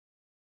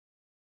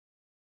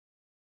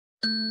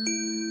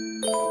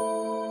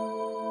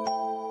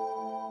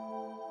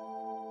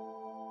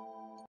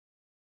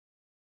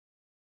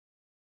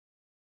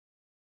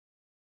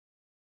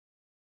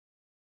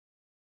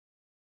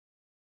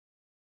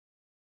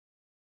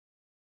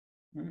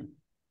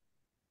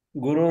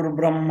Gurur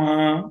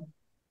Brahma,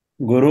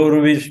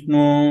 Gurur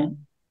Vishnu,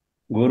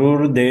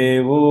 Gurur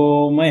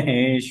Devo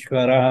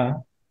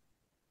Maheshwara,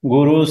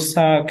 Guru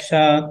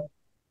Sakshat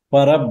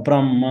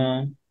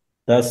Parabrahma,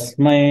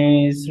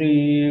 Tasmai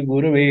Sri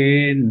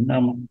Gurave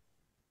Namah.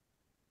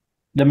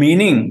 The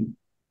meaning,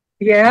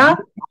 Yeah.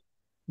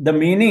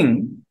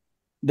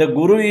 the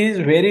Guru is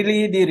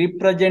verily the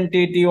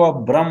representative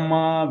of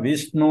Brahma,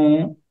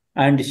 Vishnu,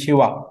 and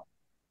Shiva.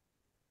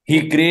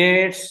 He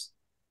creates,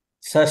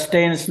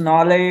 sustains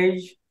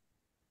knowledge,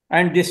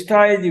 and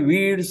destroys the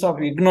weeds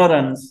of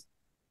ignorance.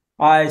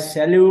 I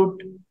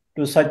salute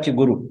to such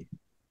Guru,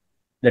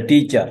 the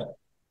teacher.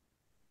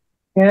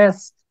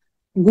 Yes.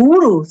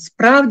 Гуру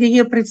справді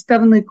є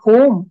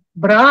представником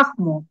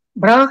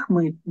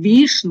Брахми,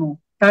 Вішну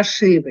та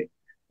Шиви.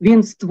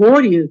 Він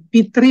створює,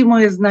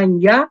 підтримує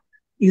знання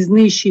і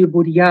знищує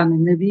бур'яни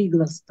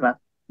невігластва.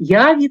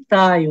 Я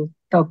вітаю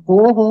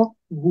такого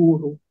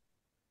гуру.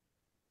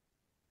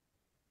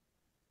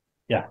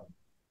 Yeah.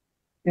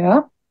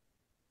 Yeah.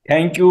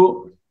 Thank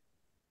you,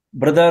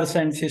 brothers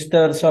and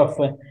sisters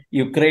of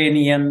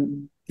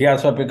Ukrainian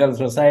Theosophical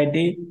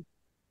Society,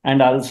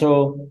 and also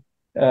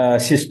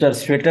Sister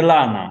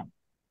Svetlana.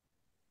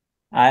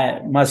 I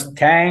must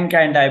thank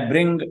and I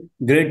bring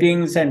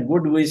greetings and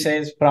good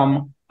wishes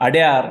from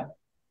Adyar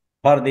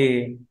for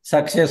the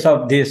success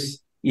of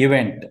this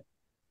event.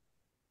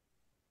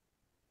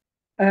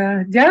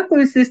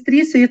 Дякую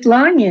сестрі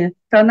Світлані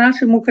та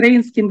нашим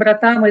українським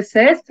братам і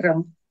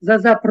сестрам за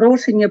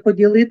запрошення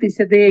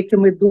поділитися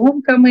деякими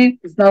думками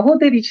з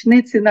нагоди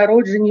річниці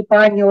народження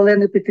пані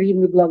Олени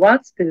Петрівни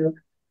Блаватської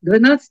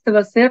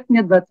 12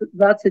 серпня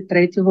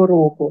 2023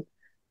 року,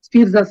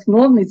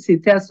 співзасновниці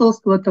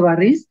Теософського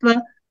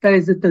товариства та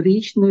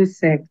езотеричної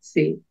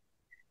секції.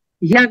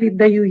 Я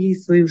віддаю їй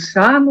свою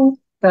шану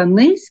та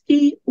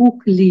низький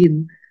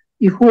уклін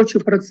і хочу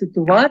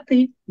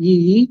процитувати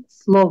її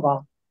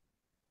слова.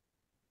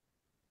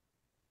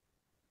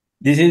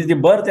 This is the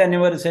birth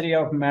anniversary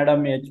of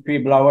Madam H.P.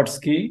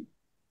 Blavatsky,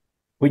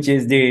 which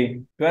is the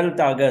 12th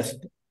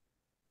August,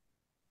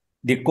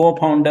 the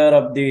co-founder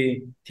of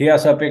the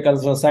Theosophical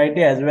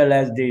Society as well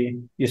as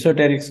the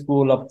Esoteric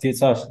School of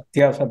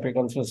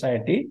Theosophical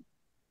Society.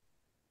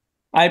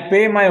 I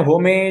pay my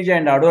homage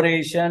and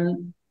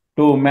adoration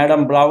to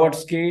Madam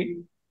Blavatsky,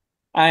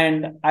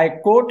 and I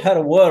quote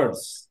her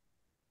words.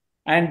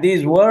 And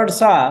these words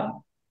are,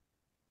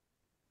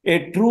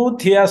 a true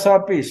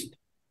theosophist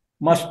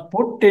must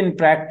put in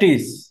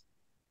practice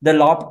the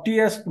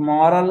loftiest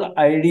moral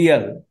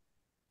ideal,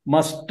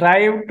 must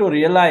strive to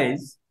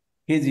realize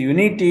his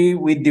unity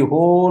with the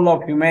whole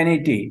of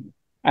humanity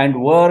and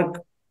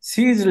work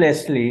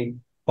ceaselessly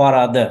for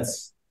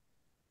others.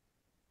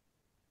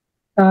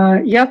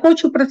 Я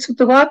хочу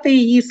процитувати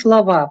її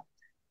слова.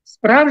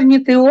 Справжній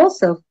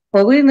теософ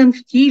повинен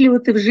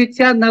втілювати в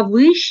життя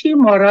найвищий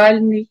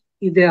моральний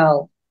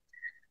ідеал.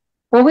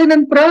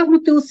 Повинен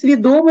прагнути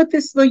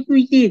усвідомити свою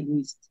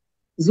єдність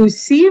з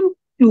усім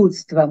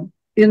людством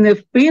і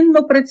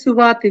невпинно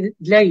працювати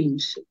для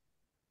інших.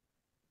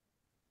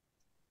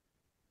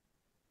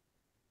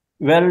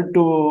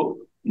 Well,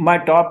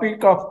 my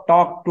topic of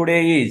talk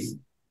today is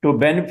to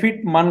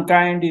benefit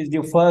mankind is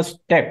the first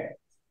step.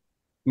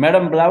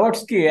 Madam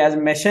Blavatsky, as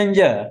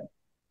messenger,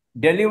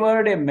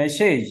 delivered a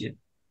message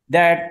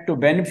that to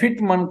benefit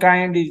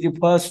mankind is the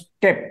first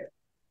step.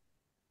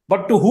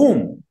 But to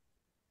whom?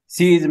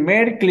 She is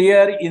made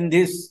clear in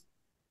this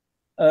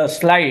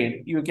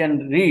slide. You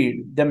can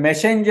read, the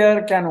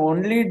messenger can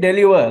only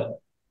deliver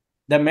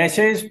the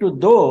message to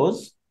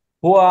those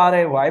who are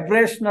a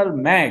vibrational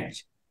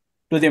match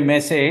to the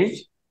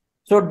message.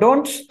 So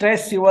don't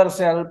stress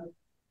yourself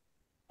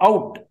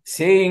out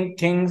saying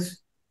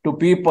things to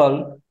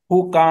people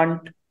who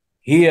can't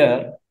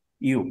hear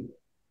you.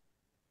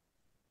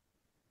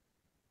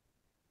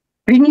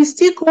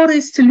 Принести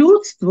користь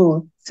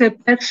людству – це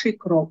перший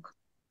крок.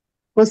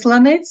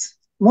 Посланець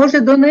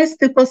може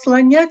донести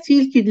послання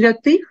тільки для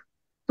тих,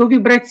 хто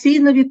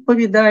вібраційно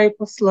відповідає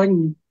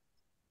посланню.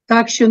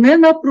 Так що не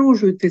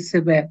напружуйте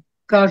себе,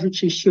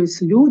 кажучи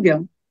щось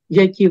людям,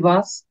 які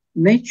вас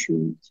не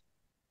чують.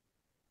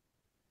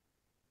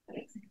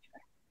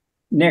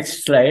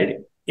 Next slide.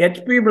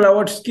 H.P.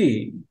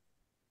 Blavatsky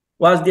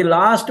was the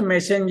last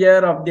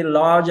messenger of the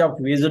laws of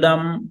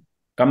wisdom,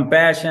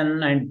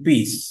 compassion, and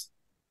peace.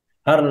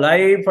 Her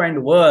life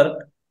and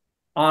work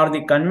are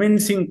the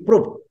convincing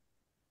proof.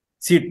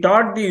 She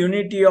taught the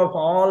unity of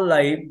all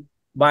life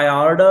by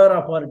order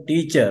of her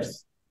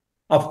teachers.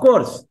 Of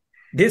course,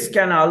 this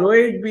can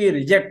always be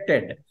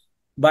rejected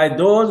by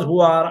those who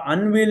are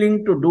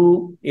unwilling to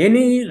do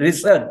any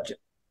research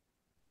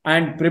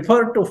and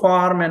prefer to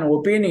form an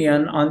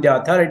opinion on the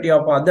authority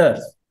of others.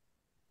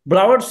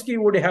 Blavatsky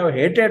would have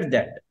hated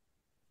that.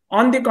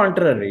 On the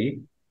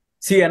contrary,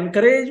 she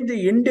encouraged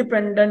the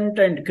independent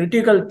and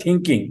critical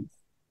thinking.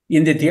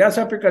 In the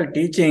theosophical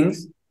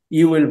teachings,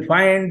 you will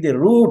find the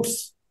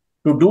roots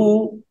to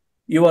do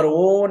your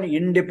own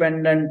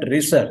independent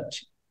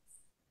research.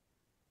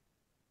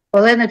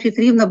 Олена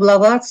Петрівна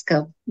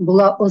Блаватська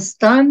була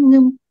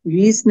останнім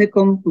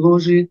вісником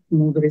ложі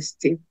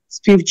мудрості,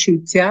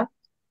 співчуття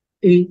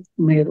і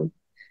миру.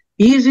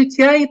 Її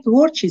життя і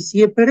творчість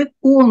є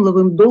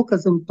переконливим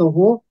доказом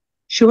того,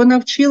 що вона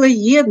вчила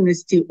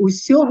єдності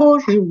усього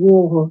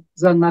живого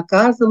за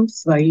наказом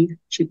своїх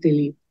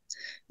вчителів.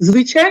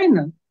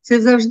 Звичайно,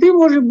 це завжди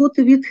може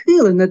бути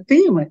відхилено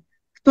тими,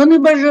 хто не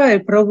бажає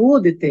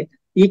проводити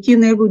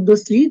які-небудь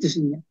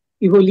дослідження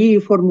і воліє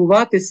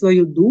формувати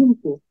свою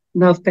думку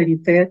на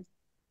авторитеті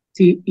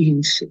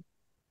інших.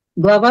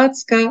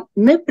 Блаватська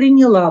не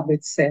прийняла би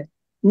це.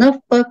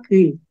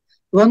 Навпаки,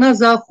 вона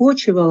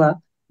заохочувала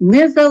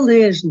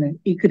незалежне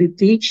і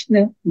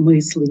критичне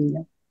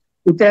мислення.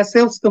 У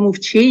теософському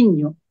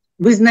вченні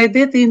ви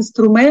знайдете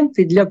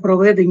інструменти для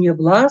проведення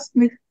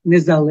власних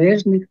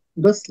незалежних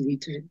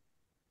досліджень.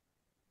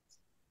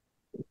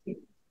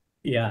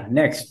 Yeah,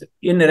 next.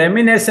 In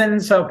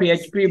reminiscence of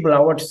H.P.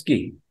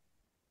 Blavatsky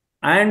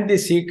and the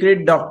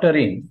secret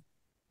doctrine,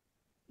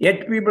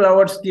 H.P.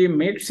 Blavatsky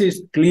makes it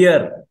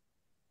clear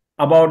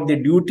about the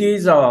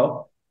duties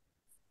of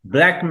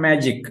black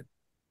magic.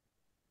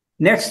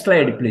 Next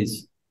slide,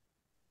 please.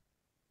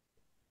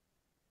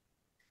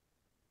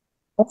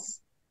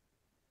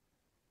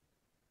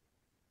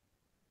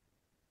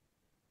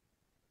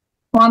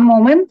 One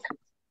moment.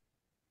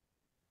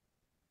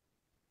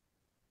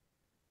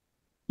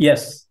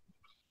 Yes.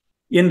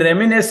 In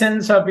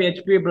reminiscence of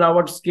H.P.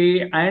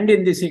 Blavatsky and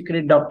in the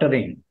secret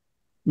doctrine,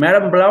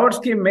 Madam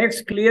Blavatsky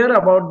makes clear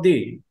about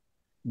the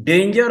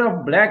danger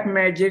of black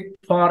magic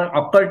for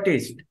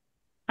occultists.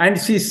 And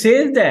she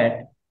says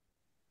that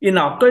in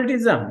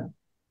occultism,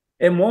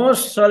 a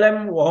most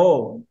solemn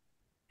vow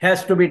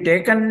has to be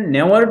taken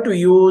never to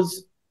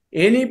use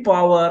any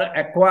power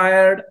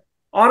acquired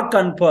or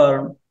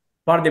conferred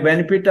for the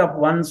benefit of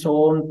one's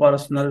own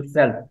personal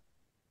self.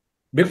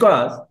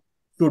 Because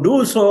to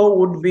do so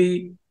would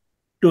be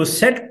to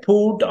set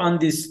foot on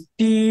the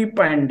steep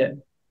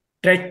and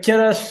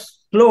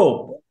treacherous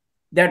slope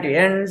that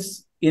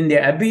ends in the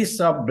abyss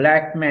of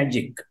black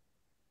magic.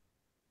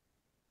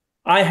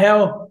 I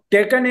have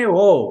taken a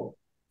vow,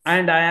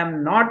 and I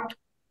am not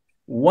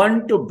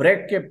one to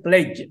break a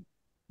pledge,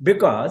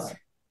 because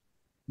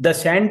the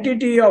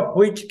sanctity of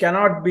which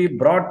cannot be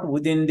brought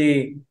within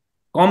the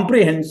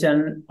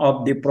comprehension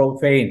of the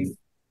profane.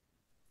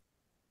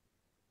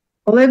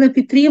 Олена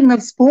Петрівна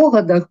в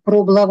спогадах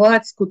про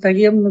Блаватську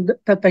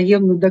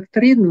таємну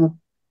доктрину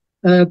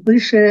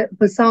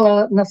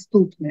писала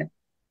наступне.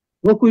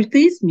 В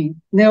окультизмі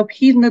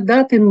необхідно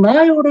дати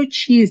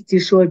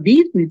найурочистішу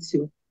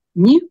обітницю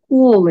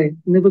ніколи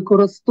не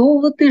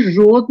використовувати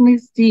жодних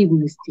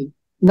здібностей,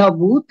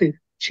 набутих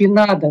чи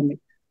наданих,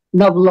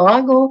 на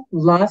благо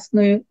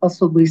власної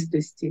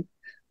особистості.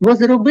 Бо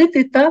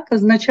зробити так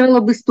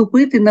означало би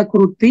ступити на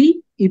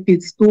крутий і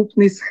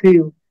підступний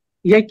схил,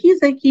 які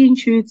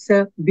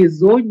закінчуються в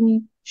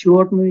безодні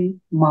чорної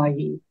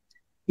магії.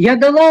 Я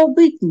дала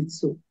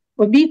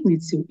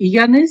обітницю, і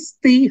я не з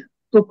тих,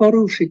 хто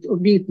порушить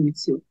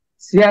обітницю,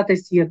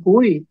 святість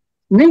якої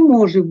не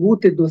може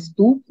бути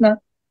доступна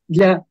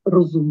для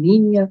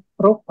розуміння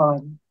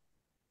профанів.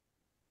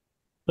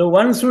 So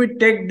once we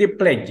take the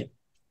pledge,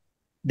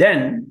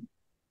 then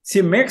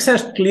she makes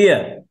us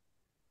clear.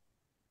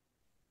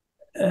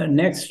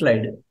 Next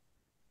slide.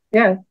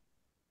 Yeah.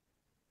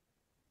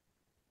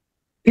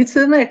 It's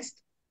the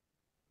next.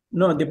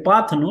 No, the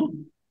path, no?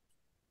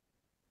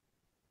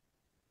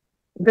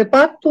 The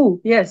part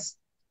 2, yes.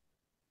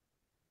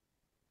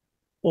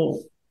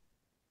 Oh.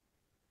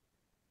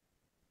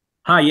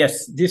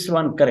 Yes, this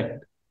one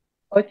correct.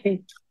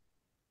 Okay.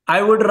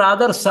 I would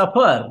rather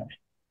suffer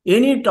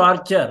any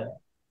torture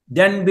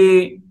than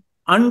be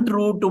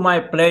untrue to my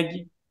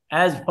pledge,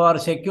 as for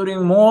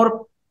securing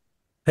more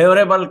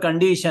favorable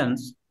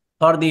conditions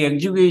for the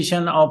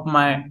execution of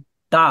my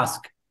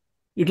task.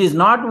 It is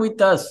not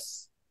with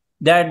us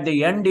that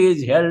the end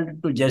is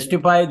held to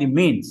justify the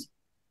means,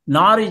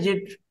 nor is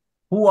it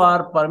who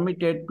are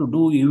permitted to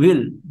do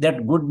evil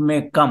that good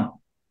may come.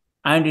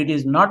 And it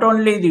is not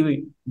only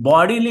the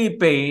bodily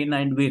pain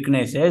and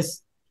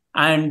weaknesses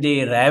and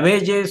the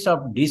ravages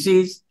of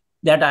disease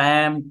that I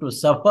am to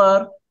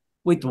suffer,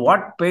 with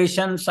what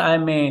patience I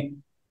may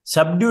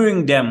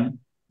subduing them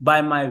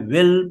by my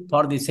will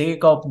for the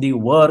sake of the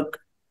work,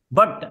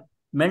 but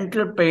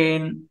mental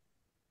pain,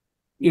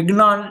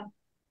 ignominy,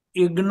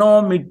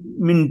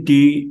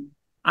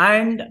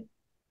 and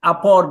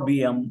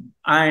opprobrium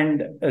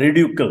and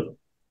ridicule.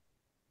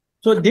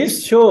 So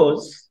this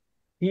shows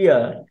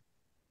here.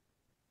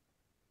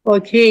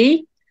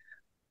 Окей.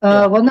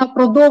 Вона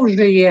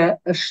продовжує,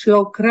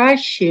 що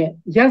краще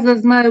я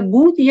зазнаю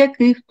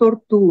будь-яких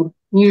тортур,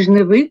 ніж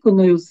не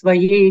виконую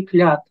своєї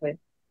клятви.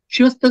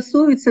 Що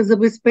стосується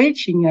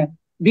забезпечення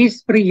більш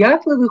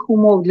сприятливих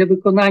умов для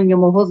виконання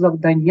мого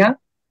завдання,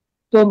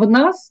 то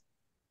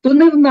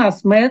не в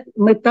нас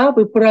мета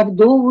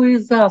виправдовує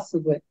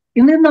засоби,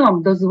 і не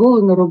нам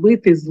дозволено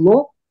робити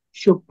зло,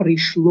 щоб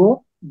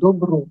прийшло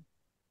добро.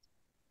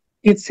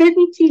 І це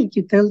не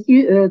тільки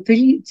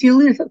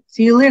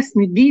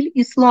тілесний біль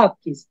і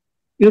слабкість,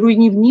 і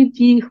руйнівні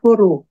дії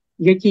хвороб,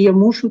 які я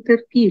мушу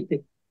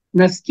терпіти,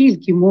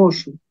 наскільки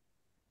можу,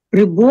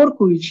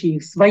 приборкуючи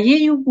їх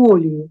своєю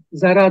волею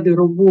заради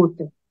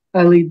роботи,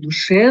 але й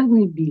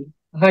душевний біль,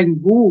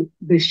 ганьбу,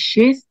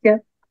 безчестя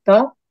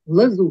та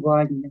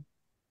глазування.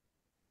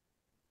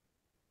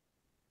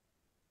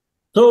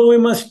 So we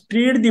must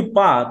treat the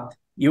path,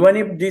 even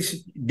if this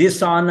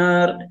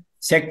dishonor,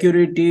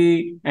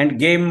 security, and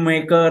game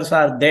makers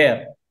are there.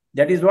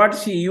 That is what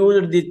she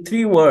used the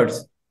three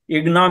words.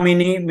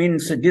 Ignominy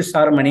means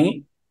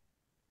disharmony,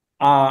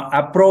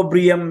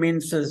 opprobrium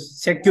means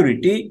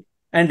security,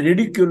 and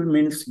ridicule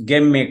means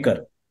game maker.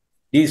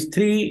 These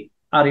three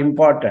are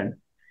important.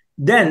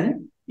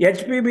 Then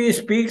HPB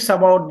speaks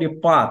about the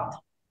path.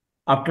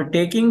 After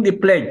taking the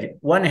pledge,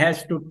 one has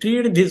to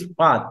treat this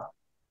path,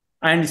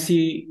 and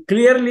she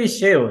clearly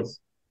shows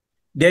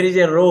there is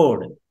a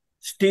road,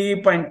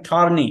 steep and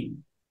thorny,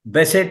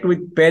 beset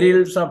with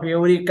perils of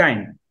every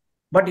kind,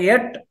 but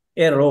yet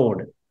a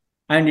road,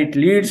 and it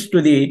leads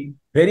to the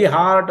very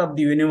heart of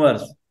the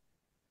universe.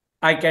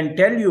 I can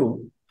tell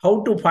you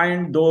how to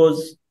find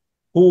those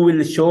who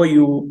will show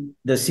you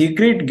the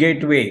secret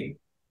gateway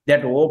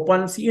that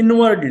opens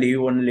inwardly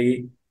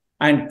only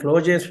and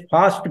closes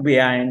fast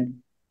behind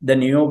the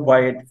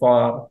neophyte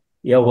for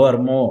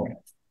evermore.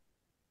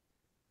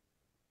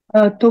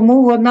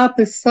 Тому вона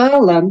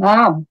писала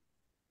нам,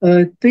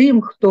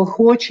 тим, хто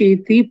хоче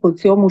йти по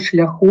цьому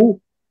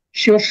шляху,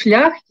 що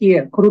шлях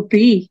є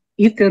крутий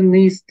і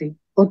тернистий,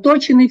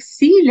 оточений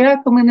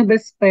всілякими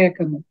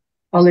небезпеками,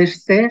 але ж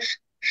це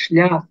ж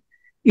шлях.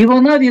 І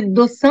вона від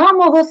до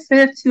самого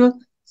серця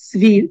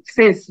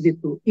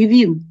Всесвіту, і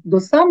він до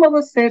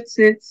самого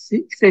серця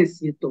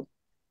Всесвіту.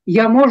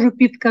 Я можу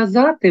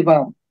підказати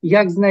вам,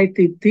 як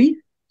знайти тих,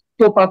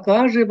 хто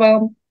покаже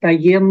вам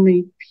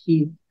таємний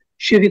вхід,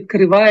 що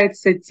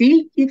відкривається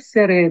тільки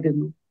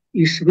всередину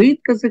і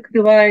швидко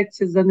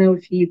закривається за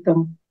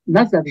неофітом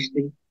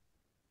назавжди.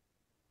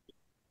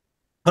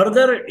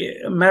 Further,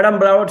 Madam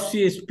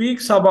Blavatsky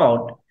speaks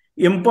about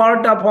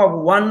importance of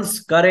one's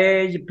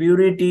courage,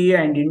 purity,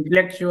 and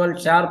intellectual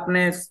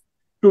sharpness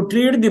to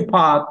tread the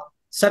path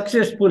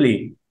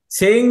successfully,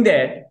 saying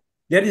that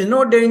there is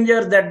no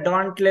danger that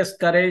dauntless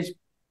courage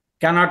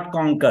cannot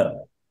conquer.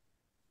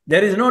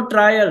 There is no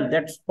trial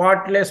that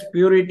spotless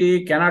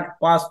purity cannot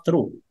pass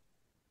through.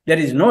 There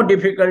is no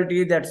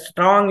difficulty that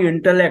strong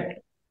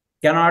intellect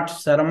cannot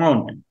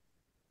surmount.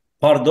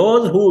 For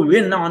those who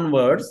win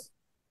onwards,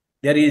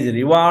 there is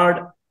reward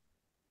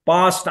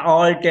past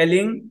all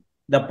telling,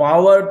 the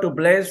power to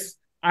bless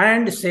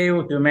and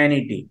save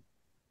humanity.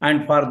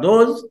 And for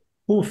those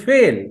who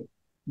fail,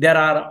 there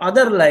are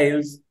other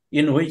lives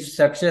in which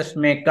success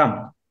may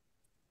come.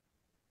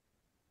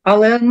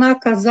 Але вона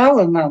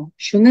казала нам,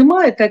 що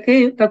немає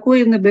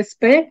такої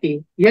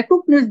небезпеки, яку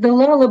б не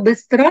здолала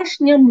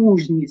безстрашна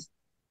мужність.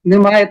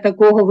 Немає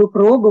такого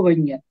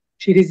випробування,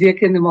 через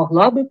яке не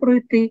могла би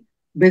пройти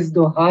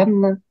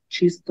бездоганна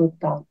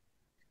чистота.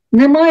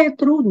 Немає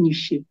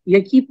труднощів,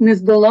 які б не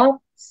здолав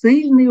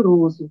сильний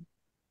розум.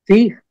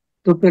 Тих,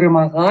 хто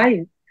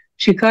перемагає,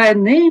 чекає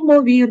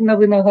неймовірна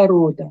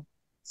винагорода,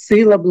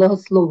 сила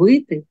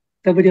благословити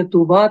та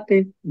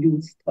врятувати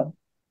людство.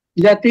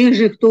 Для тих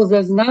же, хто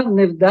зазнав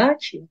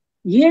невдачі,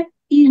 є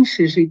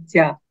інше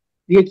життя,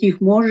 в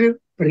яких може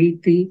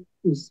прийти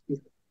успіх.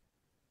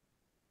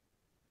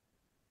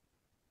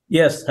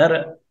 Yes,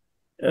 her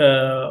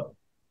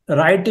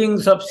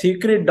writings of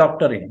secret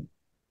doctrine.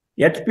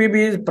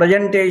 HPB's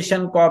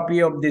presentation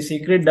copy of the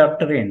secret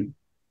doctrine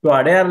to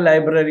Adair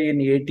Library in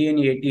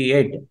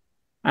 1888,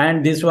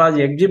 and this was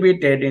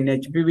exhibited in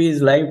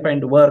HPB's life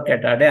and work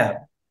at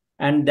Adair,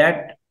 and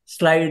that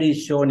slide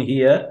is shown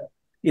here.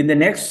 In the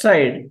next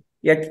slide,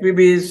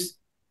 HPB's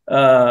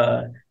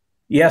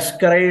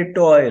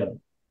escritoire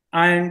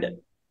and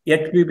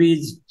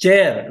HPB's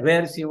chair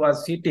where she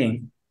was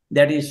sitting,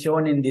 that is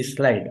shown in this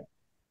slide.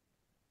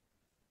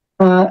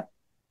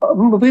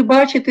 Ви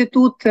бачите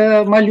тут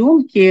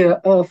малюнки,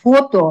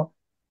 фото.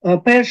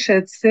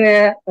 Перше –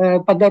 це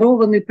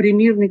подарований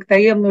примірник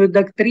таємної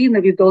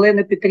доктрини від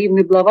Олени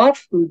Петрівни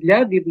Блаватської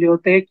для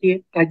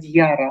бібліотеки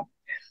Ад'яра.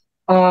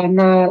 А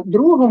на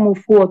другому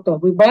фото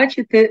ви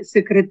бачите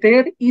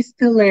секретар і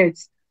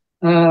стілець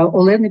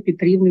Олени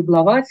Петрівни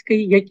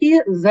Блаватської,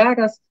 які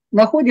зараз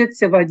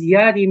знаходяться в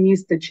Ад'ярі,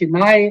 міста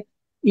Чинаї,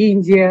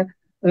 Індія,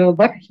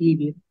 в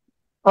архіві.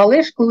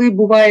 Але ж коли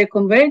буває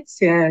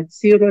конвенція,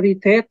 ці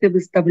раритети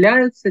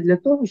виставляються для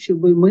того,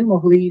 щоб ми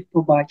могли їх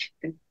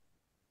побачити.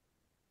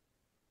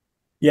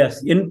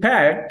 Yes, in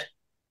fact,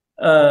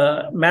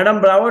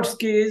 Madam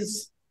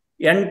Blavatsky's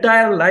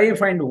entire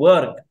life and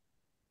work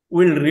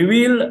will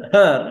reveal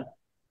her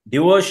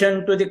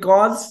devotion to the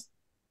cause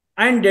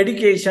and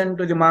dedication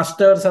to the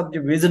masters of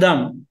the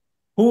wisdom,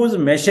 whose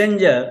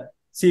messenger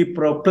she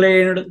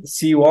proclaimed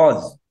she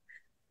was.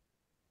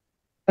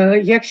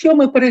 Якщо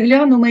ми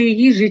переглянемо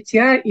її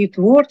життя і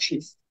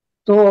творчість,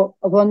 то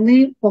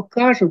вони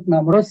покажуть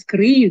нам,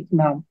 розкриють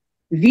нам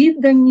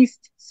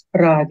відданість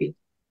справі,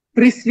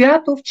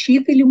 присвяту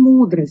вчителю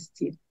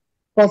мудрості,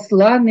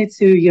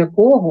 посланницею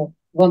якого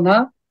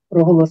вона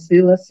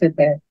проголосила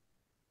себе.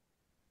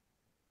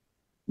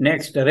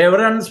 Next,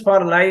 reverence for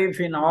life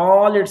in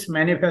all its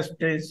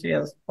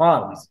manifestations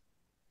forms.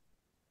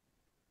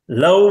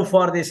 Love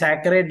for the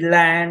sacred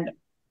land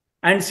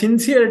and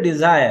sincere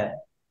desire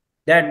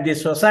that the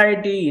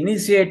society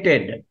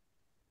initiated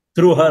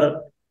through her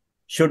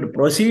should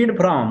proceed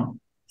from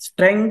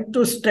strength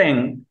to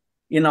strength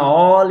in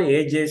all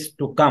ages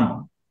to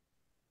come.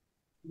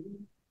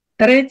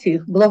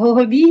 Третє,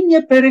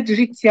 благоговіння перед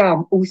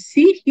життям у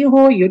всіх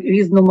його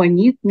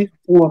різноманітних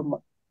формах.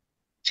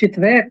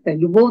 Четверте,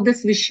 любов до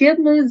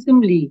священної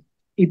землі.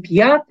 І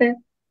п'яте,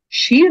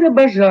 щире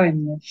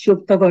бажання,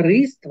 щоб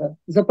товариство,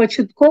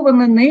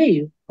 започатковане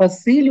нею,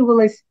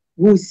 посилювалось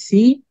в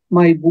усі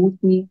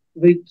майбутні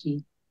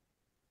віки.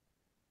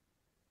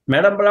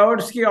 Madam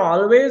Blavatsky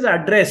always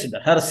addressed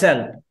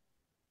herself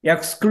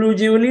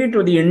exclusively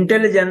to the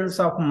intelligence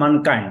of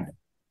mankind,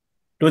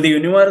 to the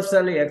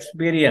universal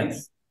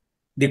experience,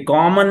 the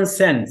common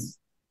sense,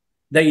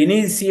 the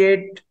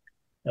initiate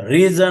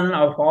reason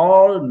of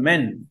all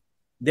men,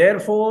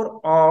 therefore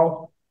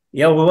of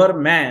every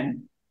man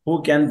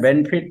who can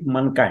benefit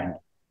mankind.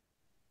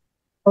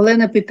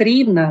 Олена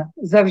Петрівна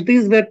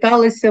завжди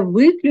зверталася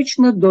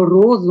виключно до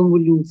розуму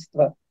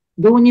людства,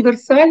 до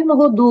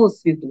універсального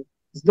досвіду,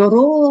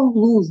 здорового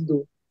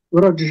глузду,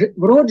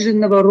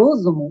 вродженого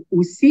розуму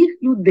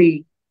усіх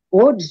людей,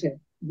 отже,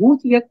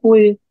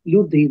 будь-якої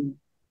людини.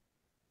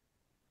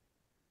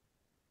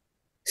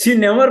 She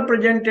never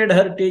presented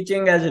her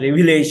teaching as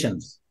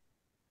revelations.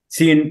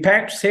 She in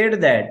fact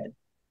said that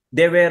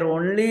they were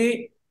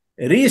only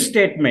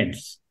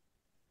restatements.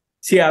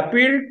 She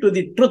appealed to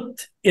the truth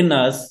in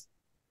us.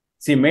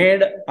 She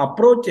made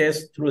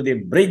approaches through the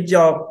bridge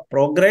of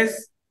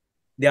progress,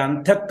 the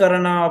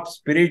anthakarana of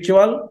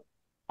spiritual,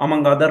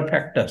 among other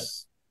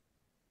factors.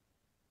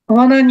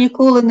 Вона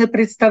ніколи не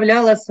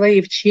представляла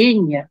свої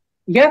вчення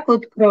як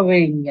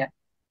откровення.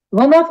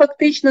 Вона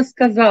фактично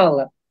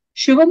сказала,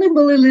 що вони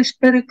були лише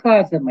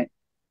переказами.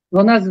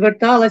 Вона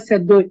зверталася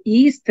до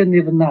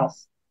істини в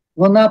нас.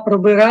 Вона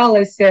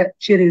пробиралася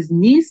через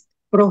міст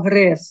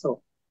прогресу,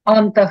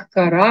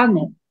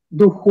 антахкарану,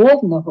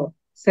 духовного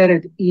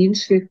серед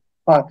інших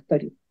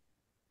факторів.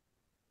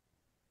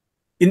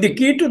 In the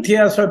key to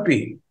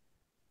Theosophy,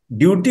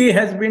 duty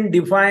has been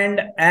defined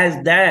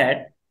as that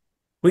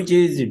which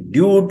is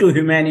due to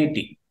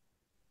humanity,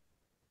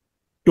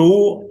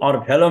 to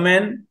our fellow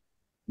men,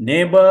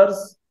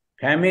 neighbors,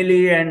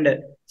 family, and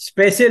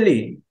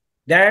especially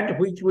that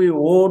which we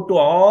owe to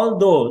all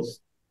those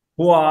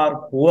who are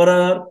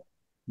poorer,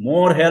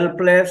 more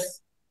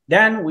helpless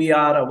than we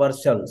are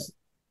ourselves.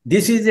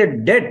 This is a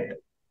debt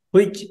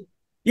which,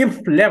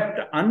 if left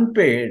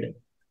unpaid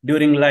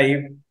during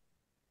life,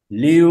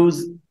 leaves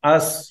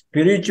us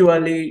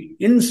spiritually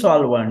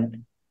insolvent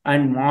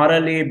and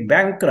morally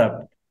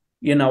bankrupt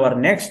in our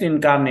next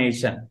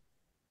incarnation.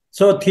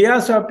 So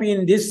Theosophy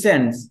in this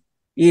sense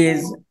is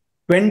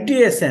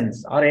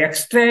quintessence or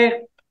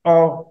extract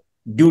of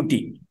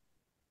duty.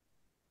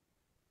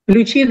 В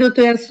ключі до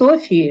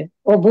теософії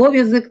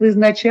обов'язок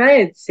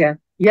визначається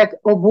як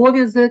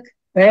обов'язок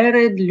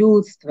перед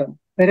людством,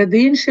 перед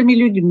іншими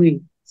людьми,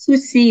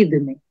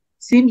 сусідами,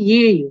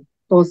 сім'єю,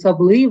 то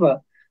особливо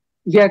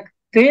як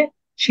те,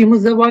 чим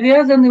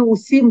зобов'язані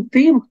усім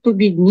тим, хто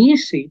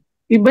бідніший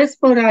і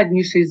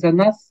безпорадніший за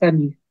нас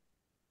самих.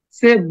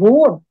 Це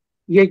борг,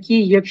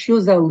 який,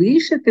 якщо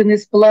залишити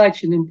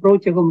несплаченим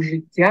протягом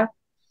життя,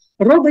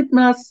 робить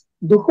нас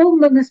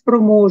духовно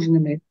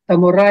неспроможними та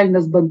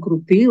морально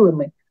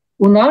збанкрутилими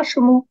у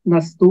нашому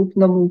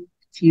наступному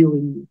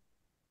втіленні.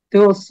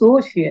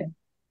 Теософія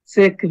 –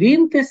 це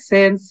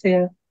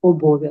квінтесенція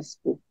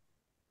обов'язку.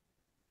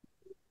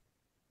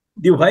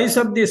 The voice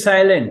of the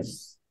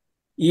silence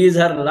is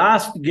her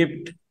last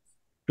gift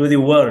to the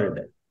world.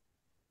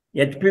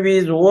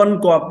 HPV's own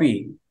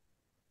copy.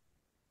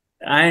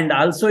 And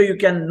also you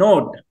can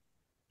note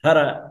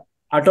her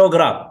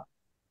autograph.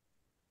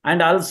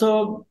 And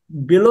also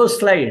below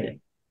slide,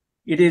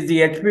 it is the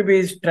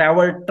HPV's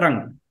travel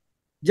trunk.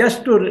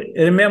 Just to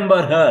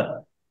remember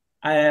her,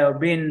 I have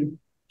been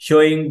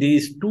showing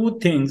these two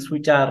things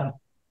which are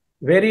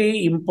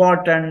very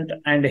important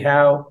and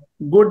have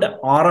good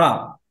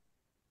aura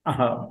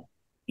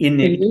in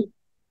it.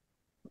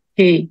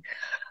 Okay.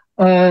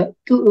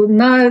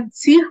 На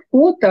цих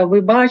фото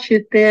ви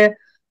бачите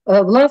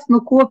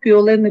власну копію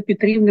Олени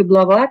Петрівни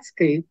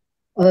Блаватської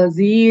з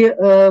її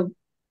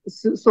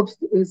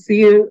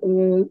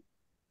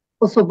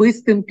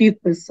особистим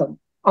підписом,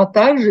 а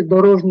також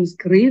дорожню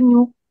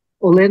скриню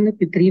Олени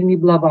Петрівни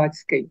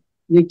Блаватської,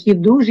 які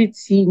дуже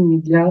цінні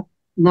для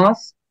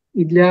нас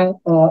і для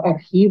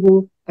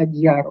архіву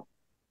Ад'яру.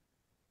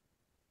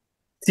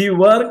 She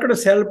worked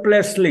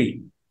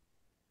selflessly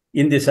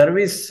in the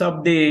service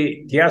of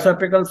the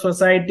Theosophical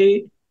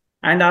Society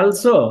and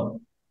also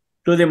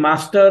to the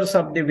masters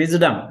of the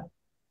wisdom.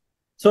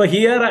 So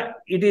here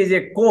it is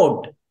a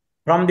quote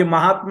from the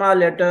Mahatma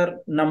letter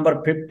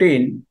number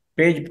 15,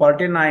 page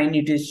 49,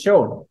 it is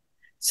shown.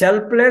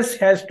 Selfless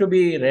has to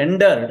be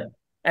rendered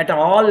at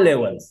all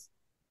levels,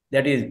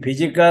 that is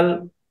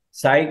physical,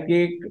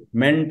 psychic,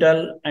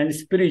 mental, and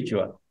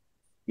spiritual.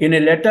 In a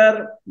letter,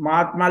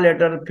 Mahatma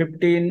letter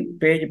 15,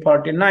 page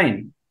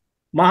 49,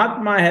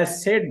 Mahatma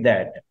has said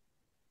that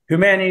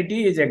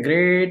humanity is a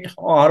great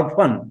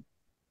orphan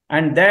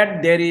and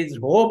that there is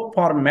hope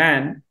for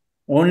man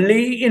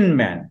only in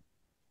man.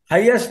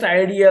 Highest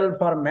ideal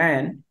for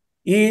man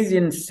is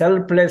in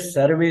selfless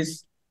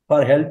service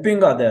for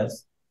helping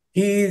others.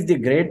 He is the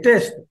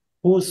greatest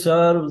who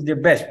serves the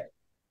best.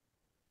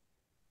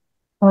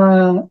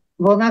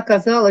 Вона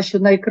казала, що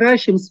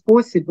найкращим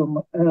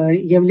способом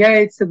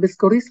являється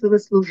безкорисливе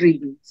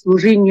служіння,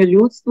 служіння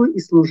людству і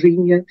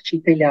служіння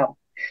вчителям.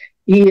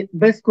 І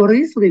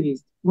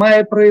безкорисливість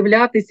має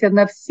проявлятися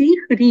на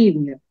всіх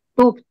рівнях,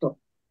 тобто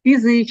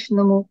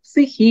фізичному,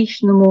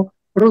 психічному,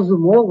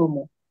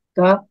 розумовому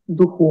та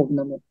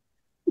духовному.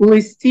 У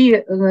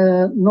листі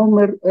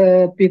номер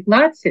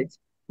 15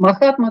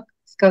 Махатма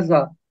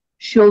сказав,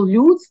 що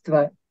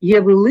людство є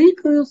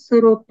великою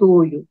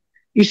сиротою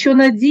і що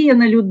надія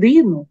на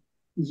людину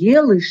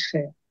є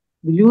лише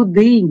в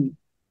людині.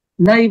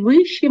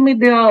 Найвищим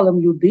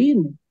ідеалом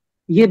людини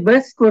є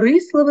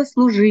безкорисливе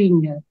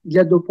служіння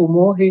для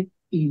допомоги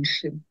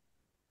іншим.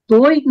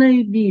 Той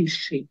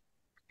найбільший,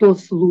 хто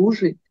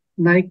служить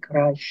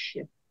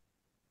найкраще.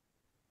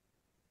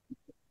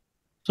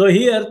 So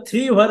here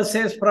 3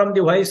 verses from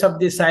the voice of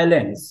the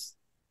silence.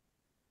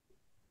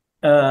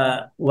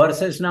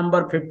 Verses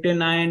number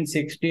 59,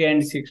 60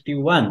 and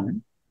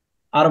 61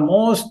 are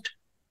most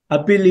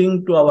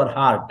appealing to our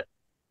heart.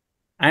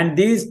 And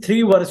these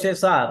 3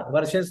 verses are,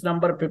 verses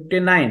number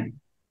 59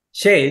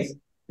 says,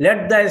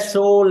 let thy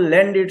soul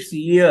lend its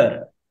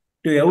ear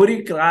to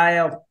every cry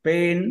of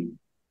pain,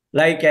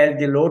 like as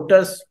the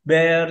lotus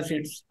bears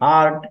its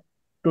heart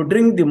to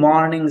drink the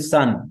morning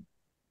sun.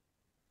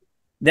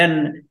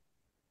 Then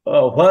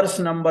verse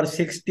number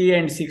 60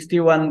 and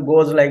 61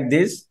 goes like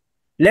this,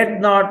 let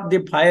not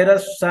the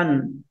fierce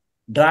sun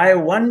dry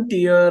one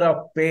tear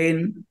of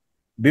pain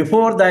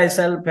before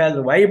thyself has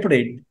wiped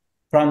it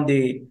from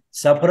the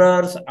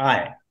sufferer's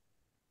eye.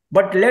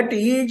 But let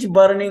each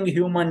burning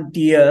human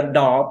tear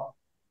drop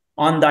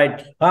on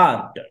thy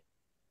heart,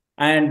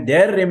 and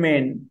there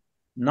remain,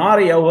 nor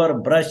ever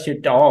brush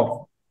it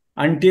off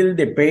until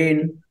the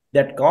pain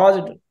that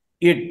caused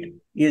it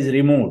is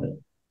removed.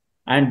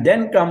 And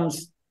then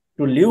comes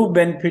to live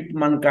benefit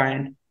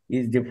mankind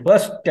is the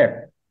first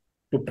step.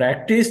 To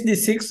practice the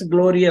 6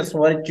 glorious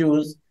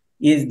virtues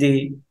is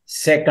the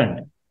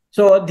second.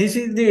 So this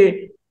is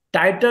the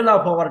title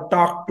of our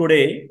talk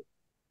today.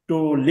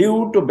 To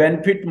live to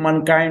benefit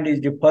mankind is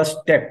the first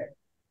step.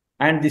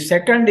 And the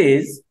second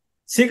is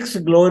 6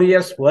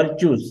 glorious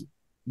virtues.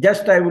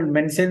 Just I will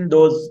mention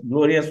those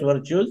glorious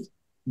virtues.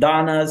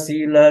 Dana,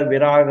 Sila,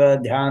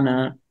 Viraga,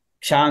 Dhyana,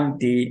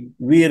 Shanti,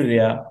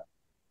 Virya,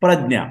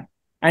 Prajna.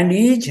 And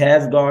each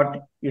has got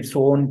its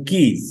own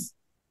keys.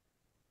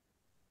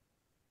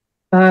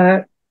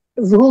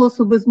 З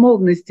голосу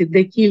безмовності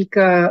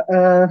декілька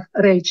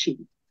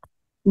речень.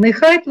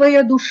 Нехай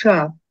твоя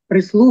душа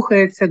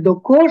прислухається до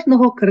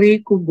кожного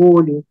крику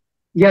болю,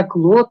 як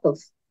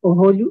лотос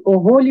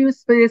оголює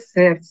своє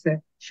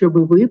серце,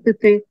 щоб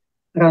випити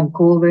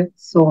ранкове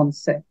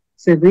сонце.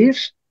 Це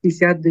вірш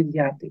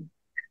 59.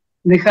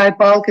 Нехай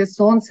палке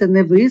сонце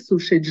не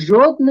висушить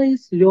жодної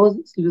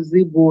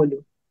сльози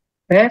болю,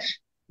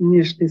 перш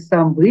ніж ти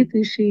сам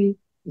витриш її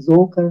з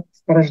ока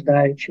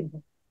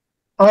страждаючого.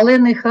 Але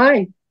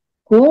нехай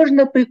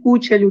кожна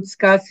пекуча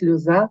людська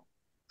сльоза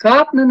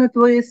капне на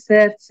твоє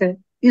серце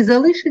і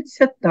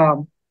залишиться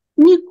там,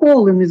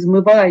 ніколи не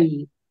змивай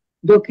її,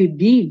 доки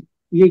біль,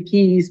 який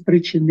її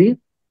спричинив,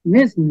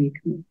 не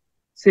зникне.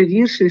 Це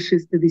вірші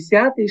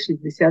 60 і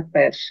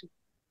 61.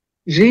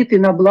 Жити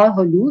на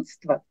благо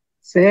людства –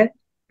 це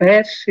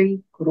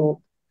перший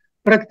крок.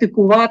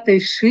 Практикувати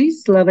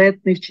 6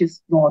 славетних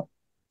чеснот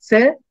 –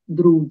 це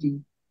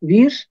другий,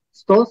 вірш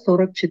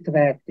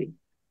 144.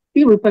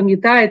 І ви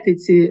пам'ятаєте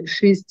ці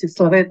 6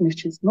 славетних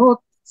чеснот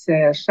 –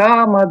 це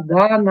Шама,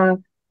 Дана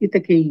і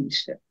таке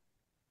інше.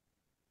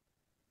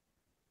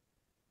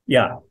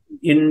 Yeah,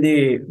 in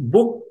the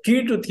book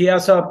Key to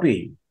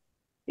Theosophy,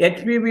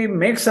 HPB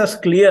makes us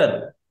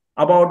clear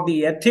about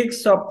the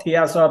ethics of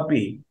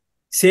Theosophy,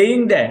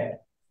 saying that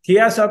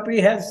Theosophy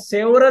has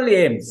several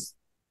aims,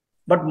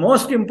 but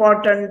most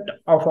important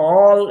of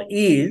all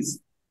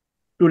is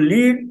to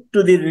lead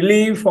to the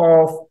relief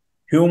of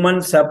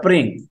human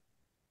suffering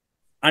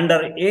under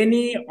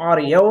any or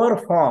ever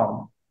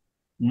form,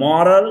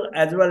 moral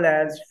as well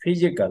as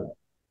physical.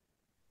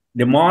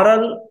 The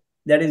moral,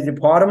 that is the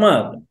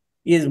former,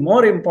 is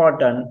more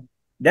important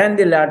than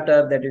the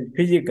latter, that is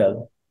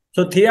physical.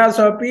 So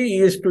Theosophy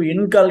is to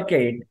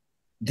inculcate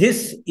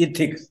this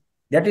ethics.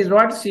 That is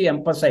what she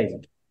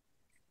emphasized.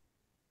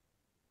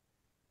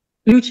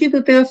 В ключі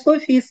до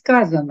теософії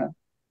сказано,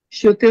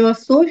 що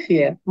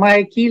теософія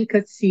має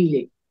кілька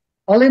цілей,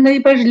 але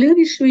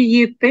найважливішою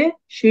є те,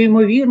 що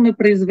ймовірно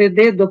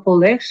призведе до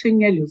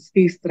полегшення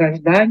людських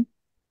страждань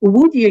у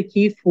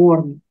будь-якій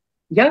формі,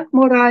 як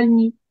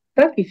моральній,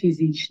 так і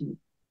фізичній.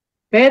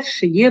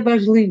 Перше є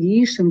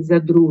важливішим за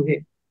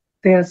друге.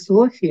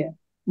 Теософія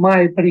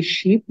має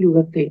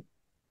прищіплювати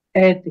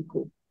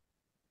етику.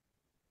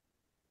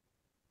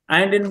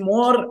 And in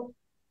more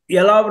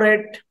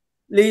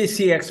elaborately,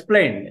 she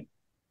explained,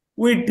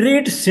 we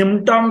treat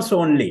symptoms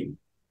only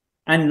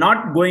and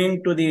not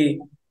going to the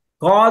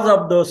cause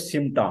of those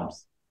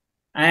symptoms.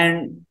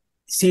 And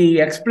she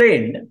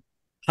explained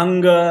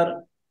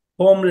hunger,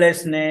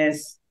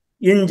 homelessness,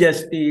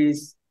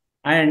 injustice,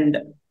 and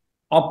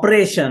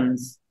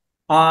oppressions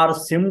are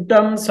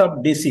symptoms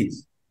of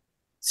disease.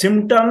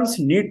 Symptoms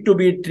need to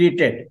be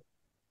treated.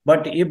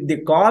 But if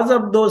the cause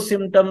of those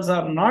symptoms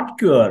are not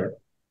cured,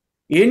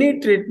 any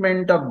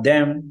treatment of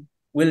them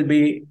will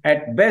be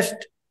at best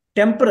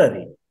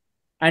temporary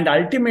and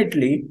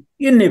ultimately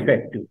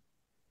ineffective.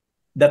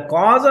 The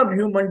cause of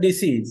human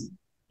disease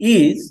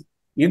is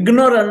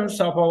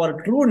ignorance of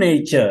our true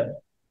nature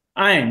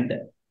and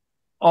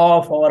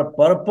of our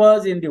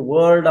purpose in the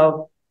world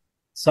of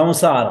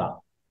samsara.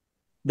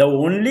 The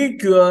only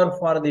cure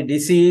for the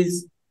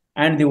disease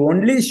and the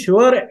only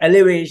sure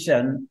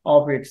elevation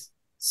of its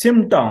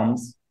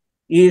symptoms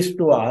is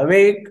to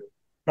awake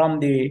from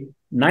the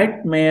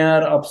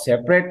nightmare of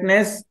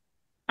separateness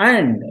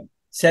and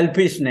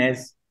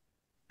selfishness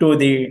to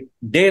the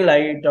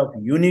daylight of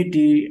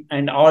unity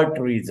and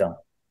altruism.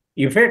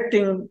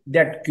 Effecting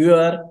that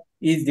cure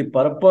is the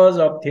purpose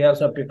of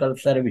theosophical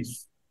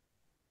service.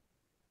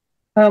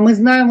 Ми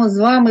знаємо з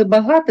вами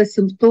багато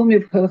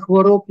симптомів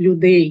хвороб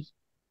людей,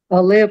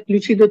 але в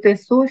ключі до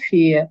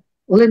Теософії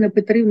Олена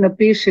Петрівна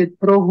пише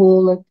про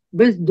голод,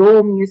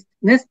 бездомність,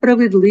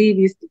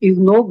 несправедливість і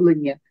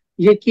гноблення,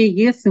 які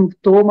є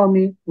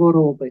симптомами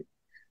хвороби.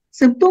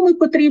 Симптоми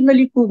потрібно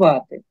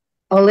лікувати,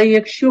 але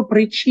якщо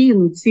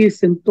причину цих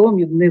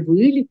симптомів не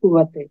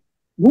вилікувати,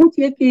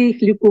 будь-яке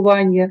їх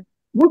лікування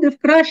буде в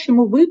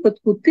кращому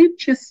випадку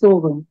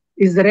тимчасовим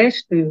і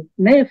зрештою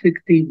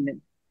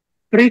неефективним.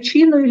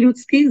 Причиною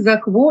людських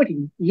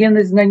захворювань є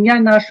незнання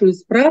нашої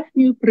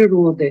справжньої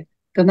природи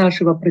та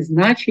нашого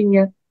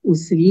призначення у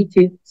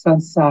світі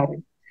сансари.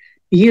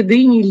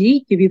 Єдині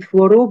ліки від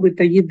хвороби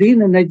та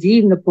єдине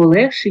надійне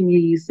полегшення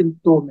її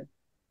симптомів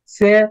 –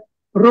 це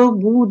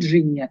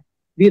пробудження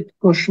від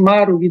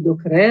кошмару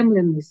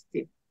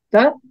відокремленості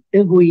та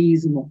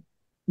егоїзму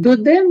до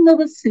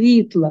денного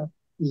світла,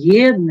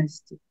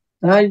 єдності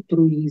та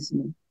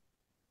альтруїзму.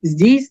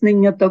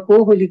 Здійснення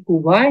такого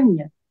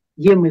лікування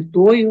є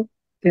метою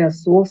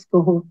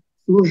теософського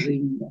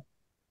служіння.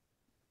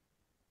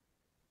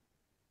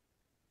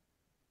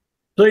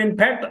 So in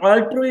fact,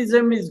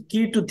 altruism is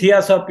key to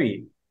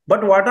theosophy.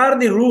 But what are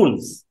the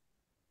rules?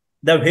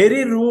 The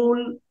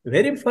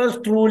very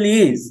first rule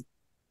is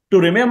to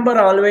remember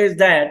always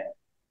that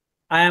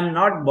I am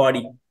not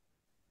body,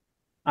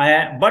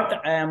 but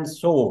I am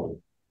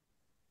soul.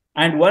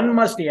 And one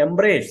must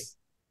embrace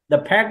the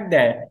fact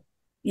that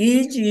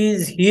each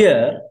is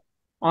here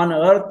on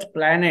Earth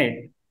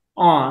planet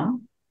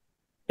on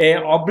a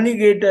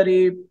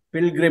obligatory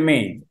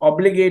pilgrimage,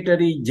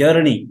 obligatory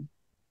journey.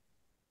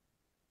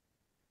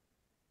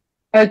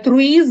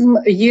 Альтруїзм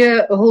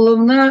є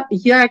головна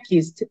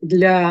якість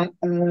для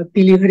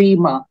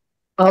пілігрима,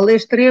 але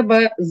ж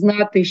треба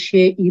знати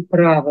ще і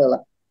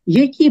правила.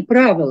 Які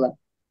правила?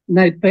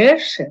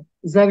 Найперше,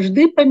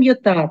 завжди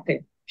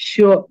пам'ятати,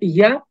 що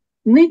я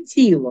не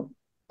тіло,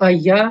 а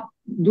я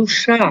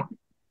душа.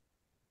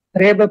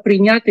 Треба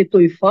прийняти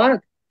той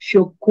факт,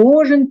 що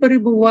кожен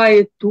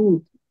перебуває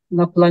тут,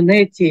 на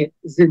планеті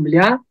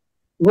Земля,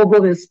 в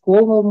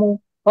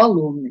обов'язковому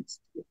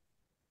паломництві.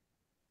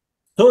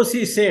 So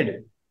she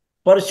said,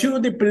 pursue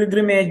the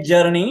pilgrimage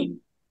journey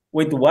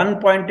with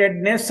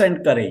one-pointedness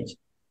and courage.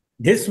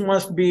 This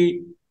must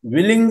be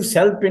willing,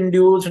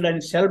 self-induced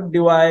and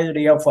self-devised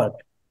effort.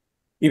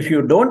 If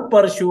you don't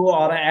pursue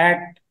or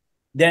act,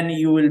 then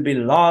you will be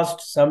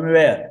lost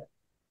somewhere.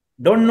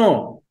 Don't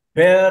know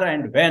where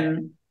and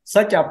when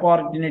such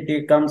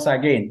opportunity comes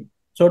again.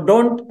 So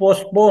don't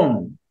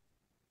postpone.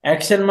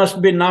 Action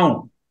must be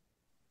now.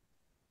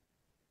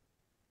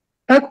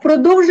 Так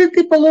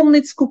продовжити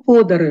паломницьку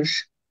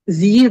подорож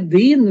з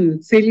єдиною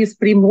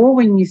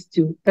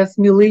цілеспрямованістю та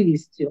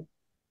сміливістю.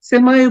 Це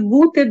має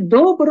бути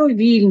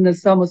добровільне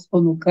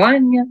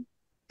самоспонукання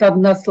та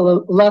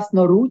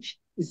власноруч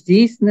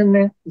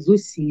здійснене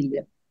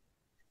зусилля.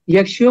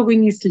 Якщо ви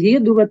не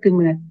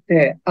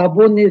слідуватимете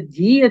або не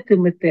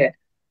діятимете,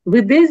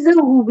 ви десь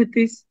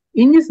загубитесь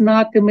і не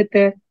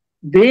знатимете,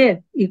 де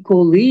і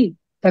коли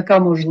така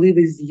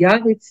можливість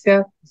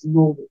з'явиться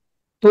знову.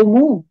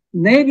 Тому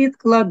не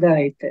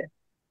відкладайте.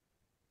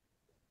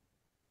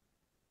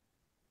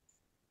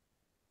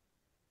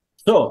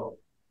 So,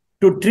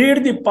 to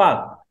tread the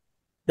path,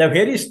 the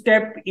very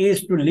step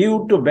is to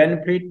live to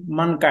benefit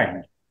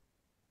mankind.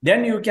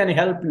 Then you can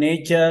help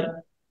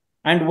nature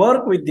and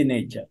work with the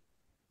nature.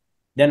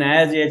 Then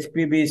as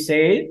HPB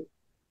said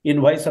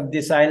in Voice of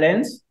the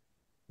Silence,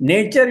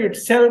 nature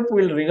itself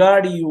will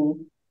regard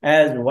you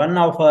as one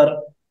of her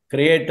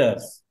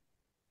creators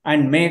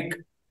and make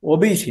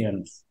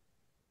obeisance.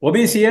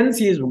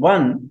 Obeisance is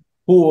one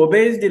who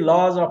obeys the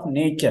laws of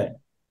nature.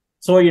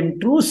 So in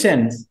true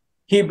sense,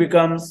 he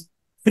becomes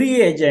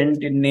free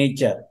agent in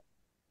nature.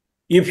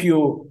 If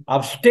you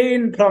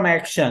abstain from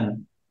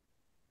action,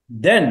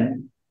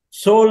 then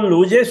soul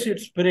loses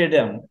its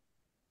freedom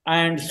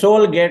and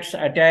soul gets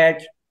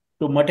attached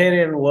to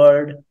material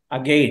world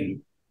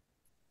again.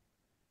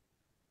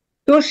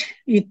 Тож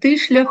іти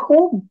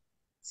шляхом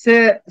 –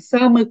 це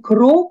саме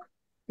крок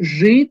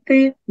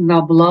жити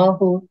на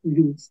благо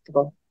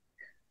людства.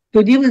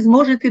 Тоді ви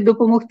зможете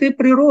допомогти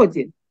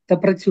природі та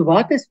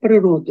працювати з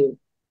природою.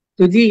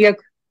 Тоді, як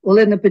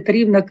Олена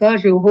Петрівна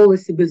каже у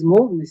 «Голосі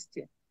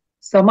безмовності»,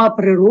 сама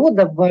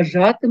природа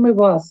вважатиме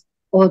вас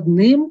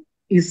одним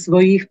із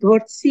своїх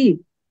творців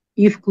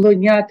і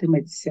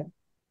вклонятиметься.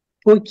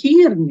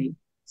 Покірний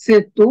 –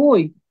 це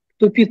той,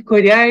 хто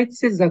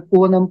підкоряється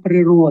законам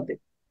природи.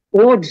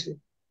 Отже,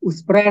 у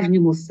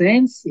справжньому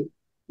сенсі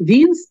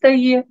він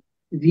стає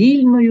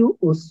вільною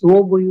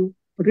особою в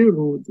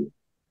природі.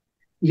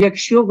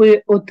 Якщо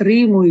ви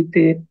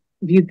отримуєте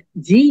від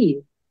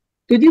дії,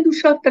 тоді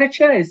душа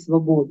втрачає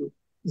свободу,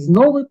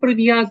 знову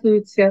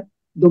прив'язується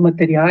до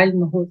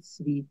матеріального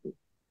світу.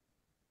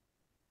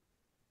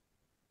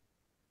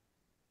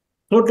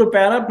 So to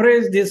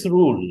paraphrase this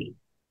rule,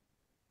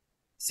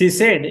 she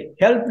said,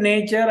 help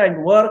nature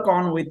and work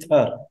on with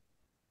her.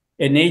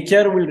 A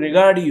nature will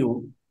regard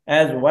you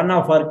as one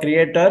of her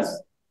creators.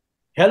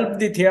 Help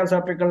the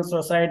Theosophical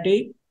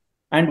Society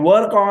and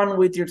work on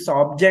with its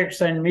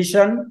objects and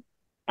mission,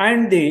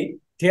 and the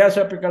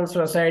Theosophical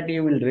Society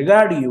will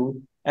regard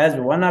you as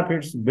one of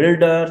its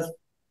builders,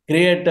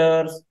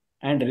 creators,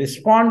 and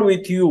respond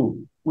with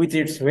you with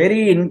its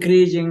very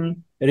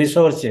increasing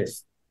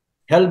resources.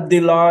 Help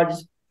the lodge,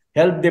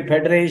 help the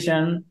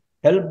federation,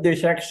 help the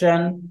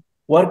section,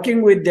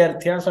 working with their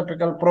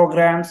theosophical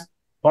programs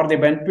for the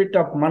benefit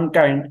of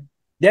mankind,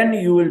 then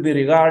you will be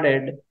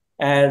regarded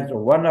as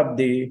one of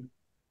the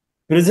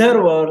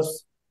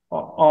preservers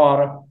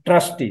or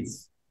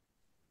trustees.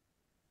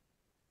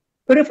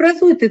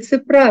 Перефразуйте це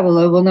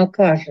правило, вона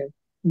каже.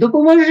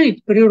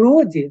 Допоможіть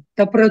природі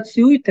та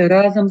працюйте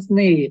разом з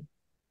нею.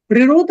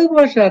 Природа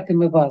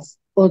вважатиме вас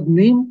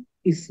одним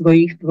із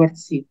своїх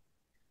творців.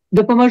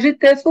 Допоможіть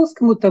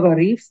Теософському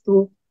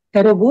товариству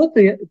та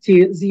роботі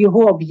з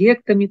його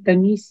об'єктами та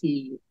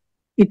місією.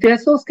 І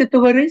Теософське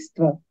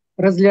товариство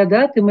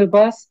розглядатиме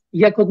вас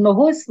як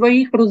одного з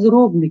своїх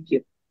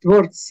розробників,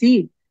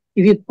 творців,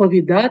 і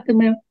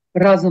відповідатиме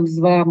разом з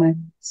вами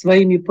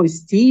своїми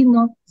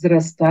постійно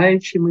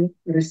зростаючими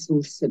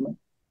ресурсами.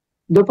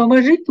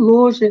 Допоможіть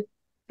ложі,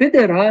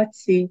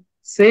 федерації,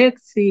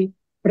 секції,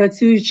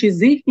 працюючи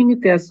з їхніми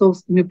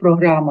теософськими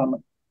програмами.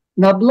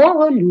 На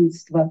благо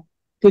людства,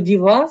 тоді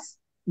вас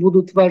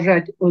будуть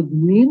вважати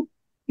одним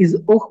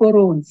із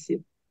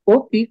охоронців,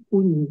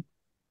 опікунів.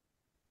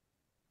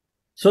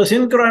 So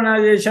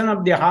synchronization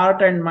of the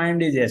heart and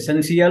mind is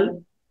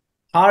essential.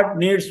 Heart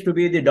needs to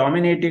be the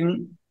dominating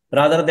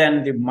rather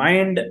than the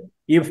mind.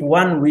 If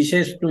one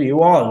wishes to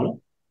evolve,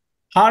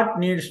 heart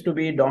needs to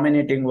be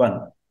dominating one.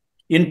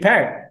 In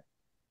fact,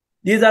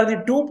 these are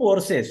the two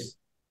forces.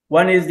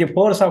 One is the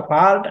force of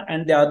heart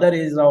and the other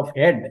is of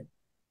head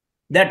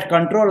that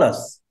control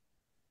us.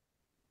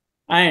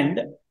 And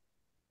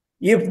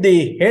if the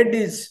head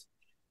is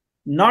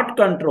not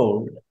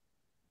controlled,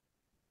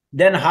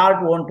 then heart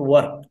won't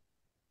work.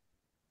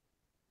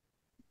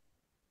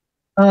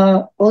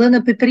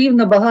 Олена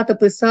Петрівна багато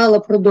писала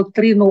про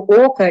доктрину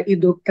ока і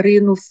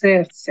доктрину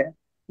серця.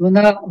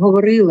 Вона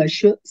говорила,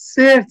 що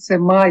серце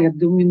має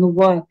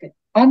домінувати,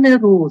 а не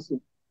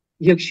розум,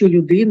 якщо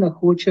людина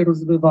хоче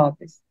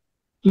розвиватись.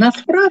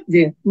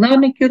 Насправді,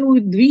 нами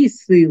керують дві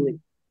сили.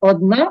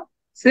 Одна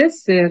 – це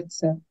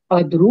серце,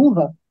 а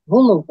друга –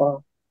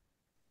 голова.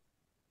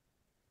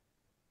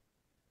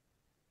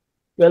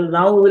 Well,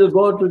 now we'll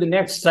go to the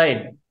next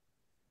slide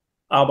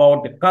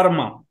about the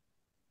karma.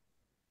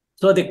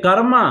 So the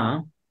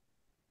karma,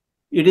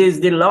 it is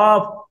the law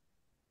of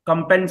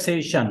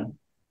compensation.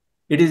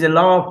 It is a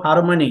law of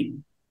harmony.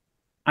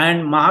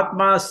 And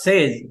Mahatma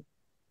says,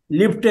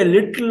 lift a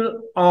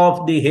little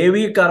of the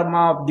heavy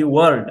karma of the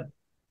world.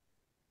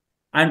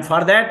 And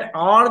for that,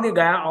 all the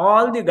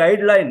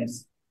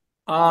guidelines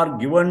are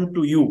given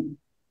to you.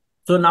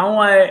 So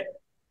now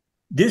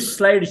this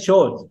slide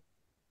shows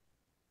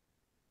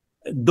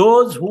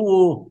those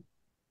who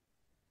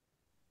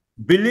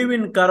believe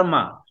in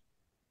karma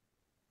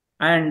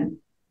and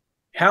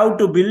have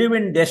to believe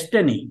in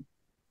destiny,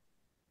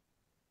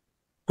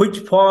 which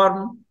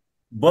form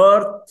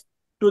birth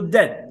to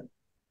death.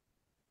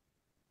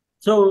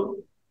 So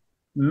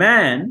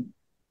man,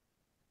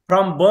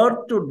 from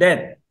birth to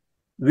death,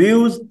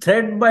 weaves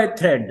thread by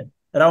thread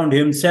around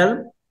himself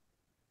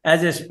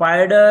as a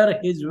spider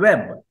his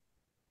web.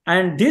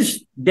 And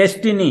this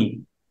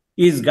destiny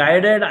is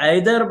guided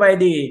either by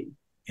the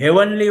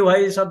heavenly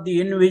voice of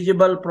the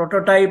invisible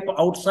prototype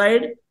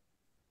outside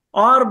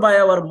or by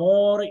our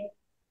more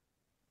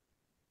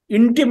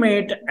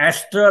intimate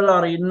astral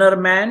or inner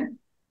man,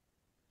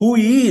 who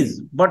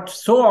is but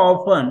so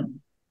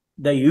often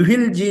the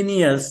evil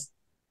genius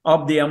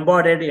of the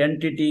embodied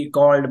entity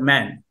called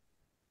man.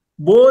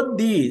 Both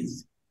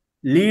these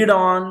lead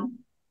on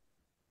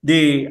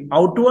the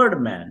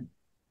outward man,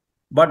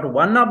 but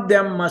one of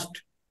them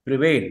must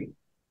prevail.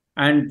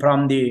 And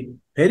from the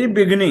very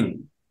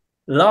beginning,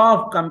 law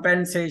of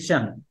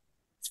compensation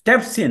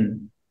steps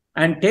in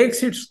and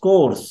takes its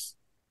course.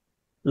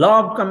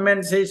 Law of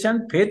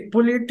compensation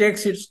faithfully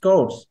takes its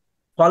course,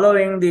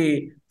 following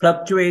the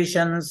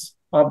fluctuations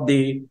of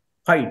the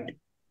fight.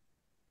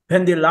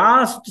 When the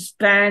last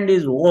strand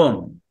is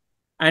worn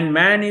and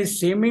man is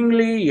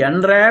seemingly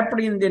enwrapped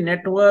in the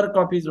network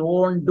of his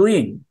own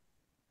doing,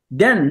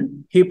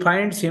 then he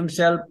finds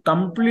himself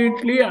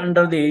completely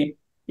under the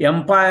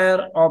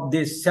empire of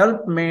this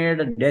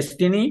self-made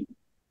destiny.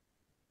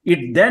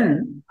 It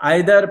then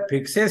either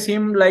fixes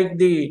him like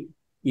the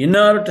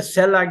inert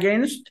shell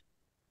against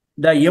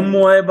the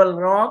immovable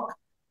rock,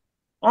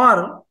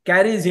 or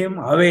carries him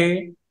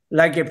away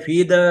like a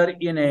feather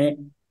in a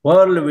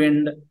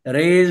whirlwind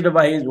raised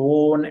by his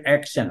own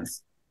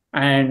actions.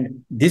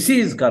 And this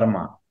is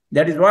karma.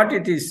 That is what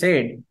it is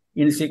said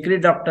in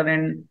Secret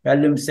Doctrine,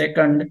 volume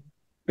 2,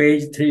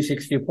 page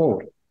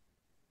 364.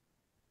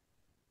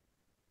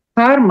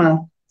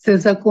 Карма – це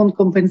закон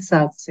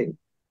компенсації.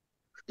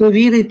 Хто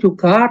вірить у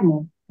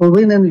карму,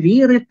 повинен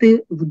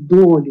вірити в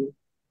долю,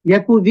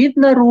 яку від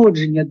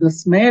народження до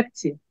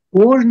смерті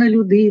кожна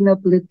людина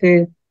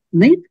плете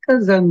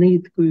нитка за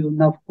ниткою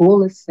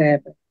навколо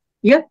себе,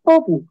 як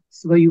павук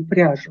свою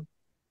пряжу.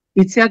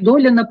 І ця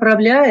доля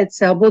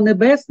направляється або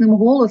небесним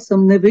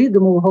голосом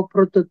невидимого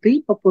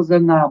прототипа поза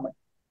нами,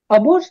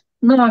 або ж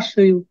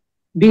нашою,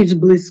 більш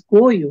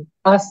близькою,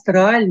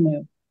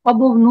 астральною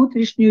або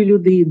внутрішньою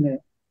людиною,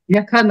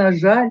 яка, на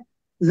жаль,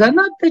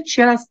 занадто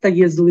часто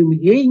є злим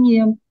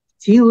генієм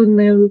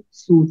втіленої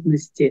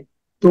сутності,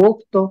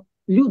 тобто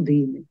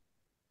людини.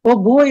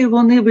 Обоє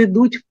вони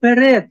ведуть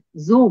вперед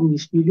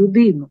зовнішню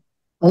людину,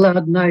 але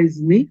одна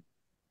із них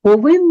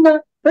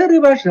повинна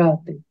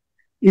переважати.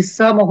 І з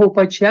самого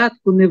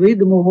початку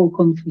невидимого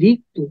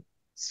конфлікту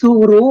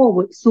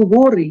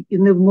суворий і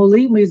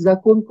невмолимий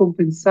закон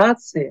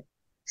компенсації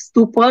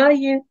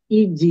вступає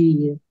і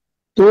діє,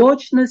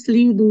 точно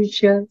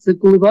слідуючи за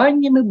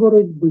коливаннями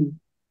боротьби.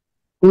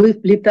 Коли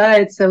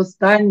вплітається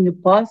останнє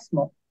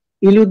пасмо,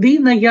 і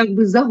людина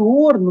якби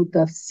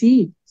загорнута в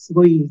сіть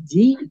своїх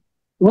дій,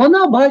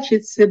 вона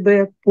бачить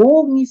себе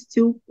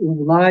повністю у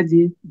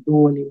владі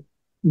долі,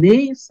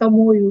 нею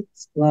самою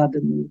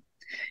складеною.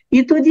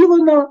 І тоді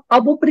вона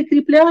або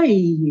прикріпляє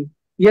її,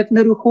 як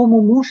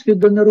нерухому мушлю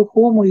до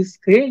нерухомої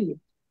скелі,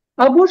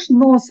 або ж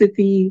носить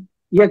її,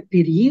 як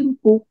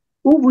пір'їнку,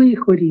 у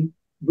вихорі,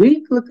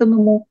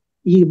 викликаному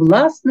її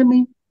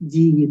власними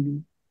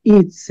діями.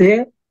 І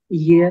це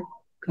є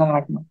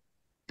карма.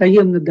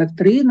 Таємна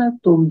доктрина,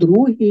 том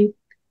 2,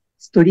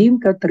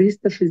 сторінка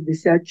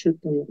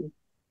 364.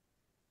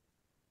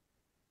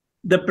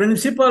 The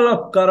principle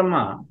of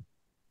karma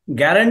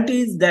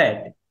guarantees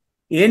that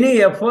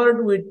any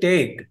effort we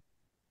take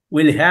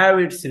will have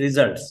its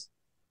results,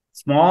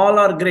 small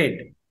or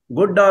great,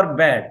 good or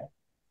bad.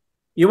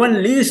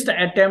 Even least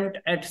attempt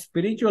at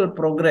spiritual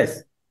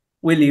progress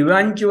will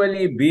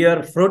eventually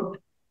bear fruit,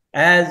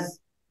 as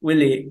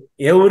will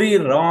every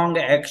wrong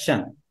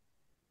action.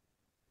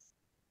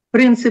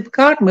 Принцип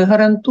карми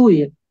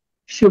гарантує,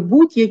 що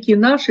будь-які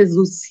наші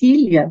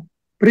зусилля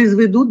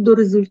призведуть до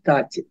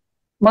результатів,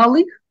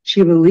 малих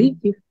чи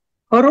великих,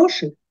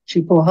 хороших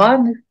чи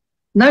поганих.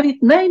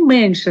 Навіть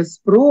найменша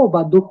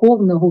спроба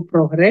духовного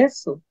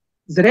прогресу,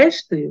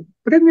 зрештою,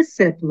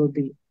 принесе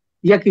плоди,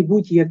 як і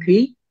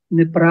будь-який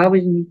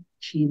неправильний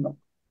вчинок.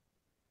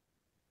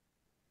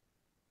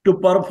 To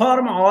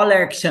perform all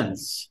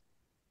actions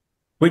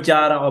which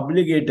are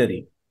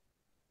obligatory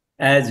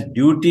as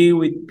duty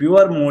with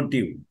pure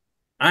motive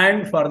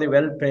and for the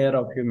welfare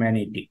of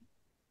humanity.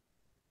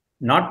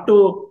 Not to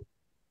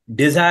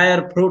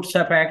desire fruits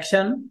of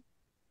action,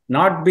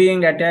 not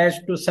being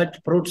attached to such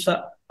fruits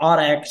or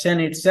action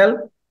itself,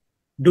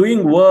 doing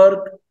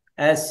work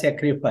as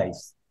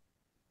sacrifice.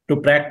 To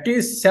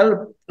practice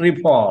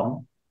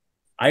self-reform,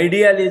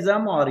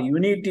 idealism or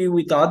unity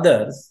with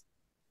others,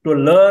 to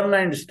learn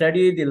and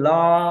study the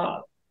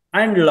law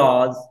and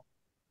laws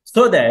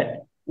so that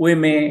we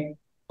may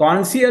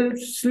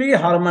consciously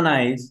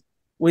harmonize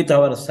with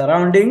our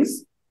surroundings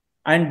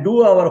and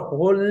do our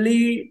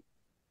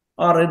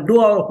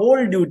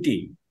whole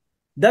duty.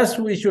 Thus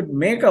we should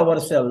make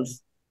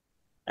ourselves,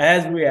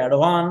 as we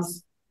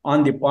advance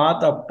on the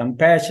path of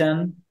compassion,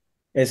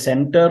 a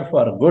center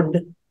for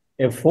good,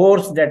 a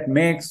force that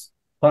makes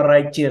for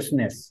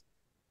righteousness.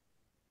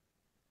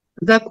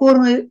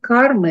 Закони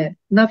карми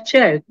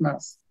навчають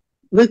нас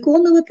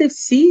виконувати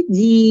всі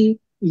дії,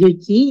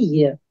 які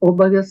є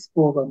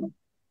обов'язковими,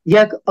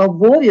 як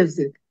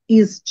обов'язок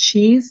із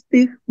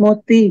чистих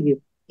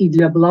мотивів і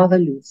для блага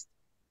людства.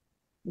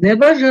 Не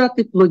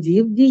бажати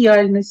плодів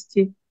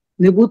діяльності,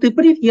 не бути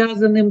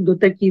прив'язаним до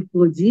таких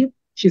плодів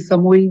чи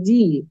самої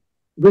дії,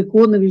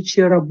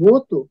 виконуючи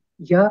роботу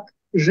як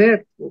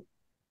жертву,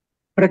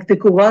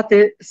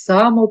 практикувати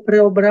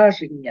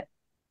самопреображення,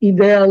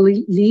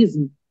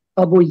 ідеалізм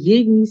або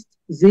єдність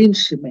з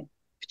іншими,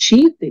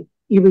 вчити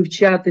і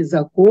вивчати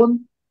закон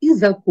і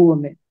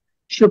закони,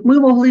 щоб ми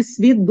могли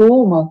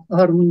свідомо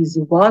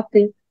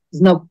гармонізувати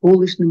з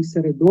навколишнім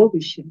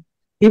середовищем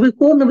і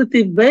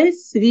виконувати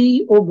весь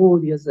свій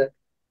обов'язок,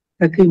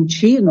 Таким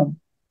чином,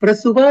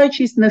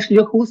 просуваючись на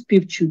шляху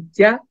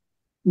співчуття,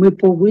 ми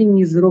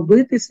повинні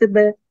зробити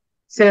себе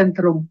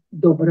центром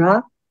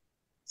добра,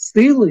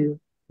 силою,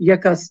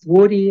 яка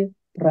створює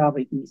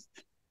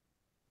праведність.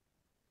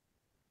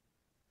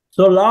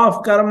 So law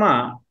of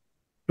karma,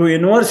 to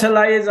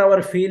universalize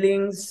our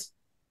feelings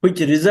which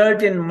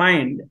result in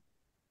mind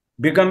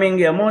becoming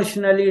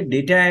emotionally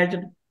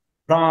detached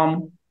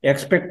from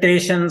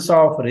expectations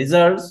of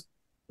results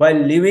while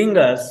leaving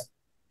us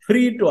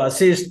free to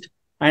assist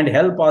and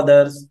help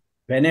others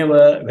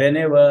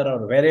whenever or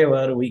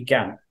wherever we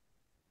can.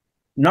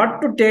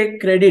 Not to take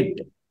credit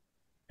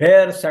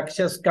where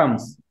success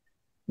comes,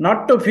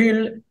 not to feel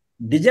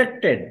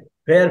dejected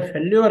where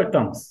failure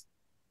comes,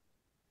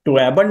 to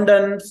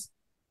abundance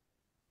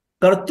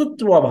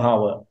kartutva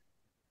bhava,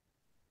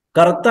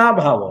 karta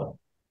bhava,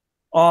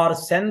 or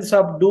sense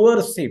of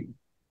doership,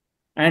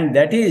 and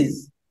that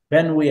is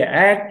when we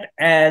act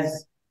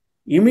as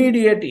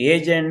immediate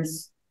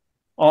agents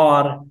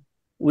or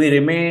we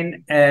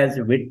remain as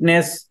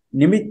witness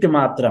nimitta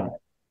matram.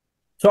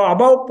 So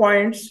above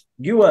points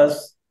give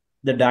us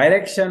the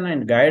direction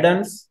and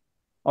guidance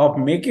of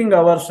making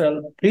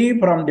ourselves free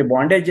from the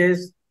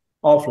bondages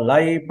of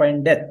life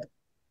and death.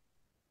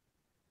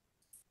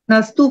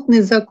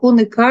 Наступні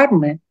закони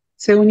карми –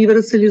 це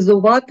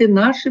універсалізувати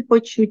наші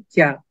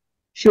почуття,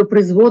 що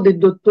призводить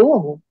до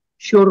того,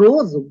 що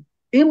розум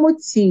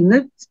емоційно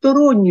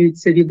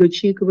відстороннюється від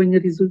очікування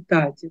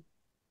результатів,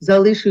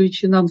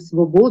 залишуючи нам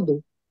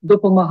свободу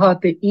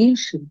допомагати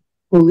іншим,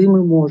 коли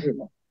ми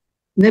можемо.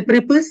 Не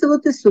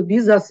приписувати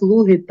собі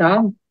заслуги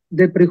там,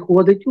 де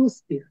приходить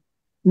успіх,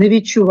 не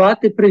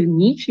відчувати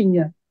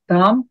пригнічення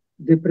там,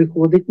 де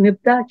приходить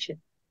невдача.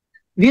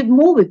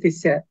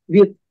 Відмовитися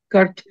від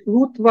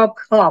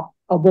картвутвабхав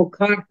або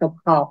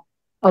картабхав,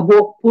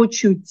 або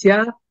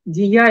почуття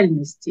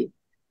діяльності.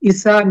 І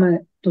саме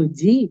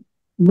тоді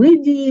ми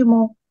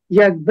діємо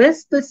як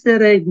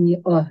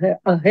безпосередні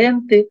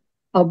агенти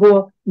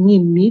або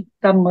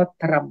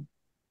німітта-матрам.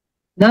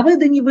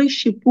 Наведені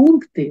вищі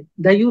пункти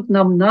дають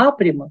нам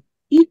напрямок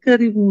і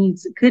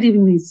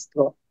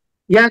керівництво,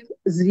 як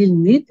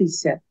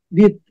звільнитися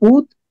від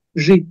пут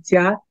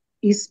життя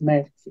і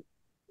смерті.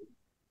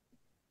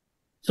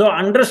 So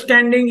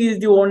understanding is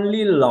the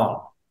only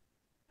law.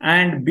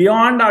 And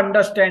beyond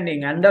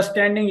understanding,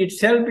 understanding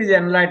itself is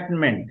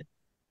enlightenment.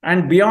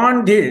 And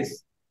beyond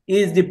this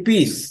is the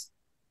peace.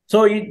 So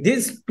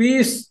this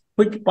peace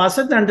which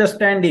passes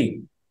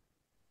understanding,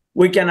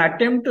 we can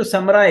attempt to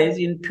summarize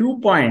in few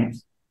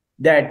points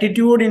the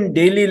attitude in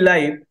daily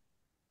life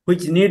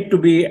which need to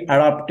be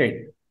adopted.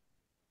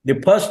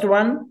 The first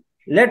one,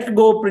 let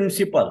go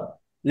principle.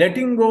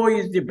 Letting go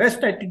is the best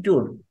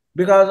attitude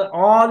because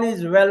all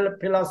is well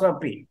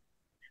philosophy.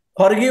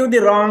 Forgive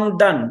the wrong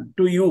done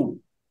to you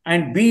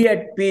and be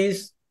at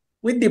peace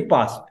with the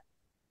past.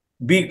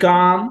 Be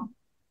calm,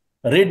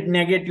 rid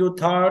negative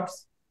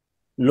thoughts,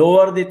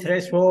 lower the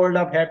threshold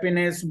of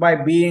happiness by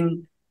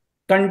being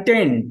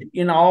content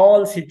in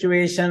all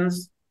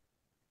situations.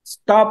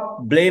 Stop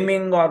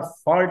blaming or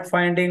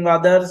fault-finding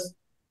others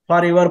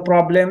for your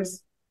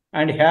problems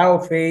and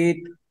have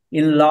faith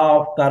in law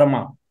of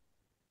karma.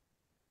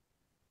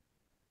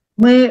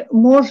 Ми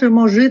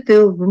можемо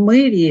жити в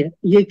мирі,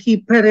 який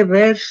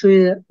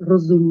перевершує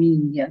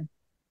розуміння.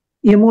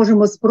 І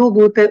можемо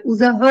спробувати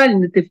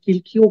узагальнити в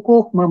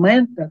кількох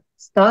моментах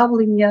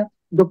ставлення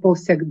до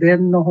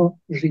повсякденного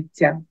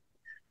життя.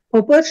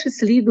 По-перше,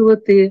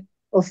 слідувати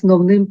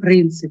основним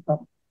принципам.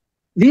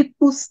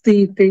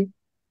 Відпустити,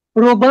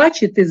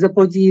 пробачити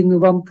заподіяну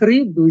вам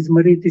кривду і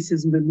змиритися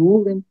з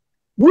минулим,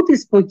 бути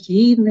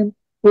спокійним,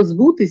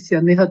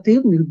 позбутися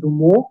негативних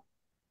думок,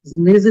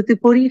 знизити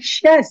поріг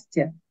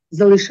щастя,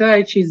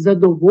 залишаючись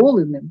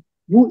задоволеним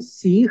в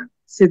усіх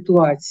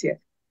ситуаціях,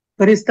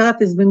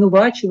 перестати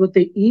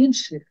звинувачувати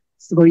інших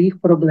в своїх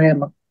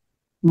проблемах,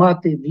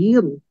 мати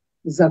віру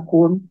в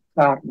закон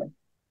карми.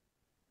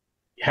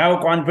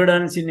 Have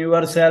confidence in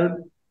yourself,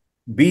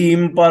 be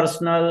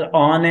impersonal,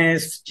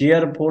 honest,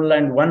 cheerful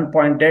and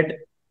one-pointed,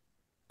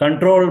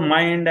 control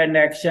mind and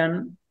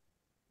action,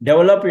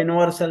 develop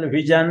universal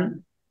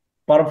vision,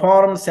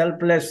 perform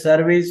selfless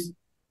service,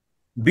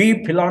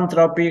 be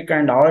philanthropic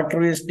and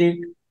altruistic,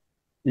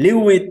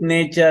 live with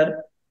nature,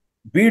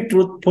 be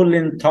truthful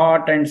in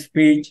thought and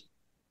speech,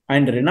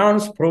 and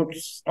renounce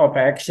fruits of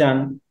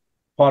action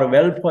for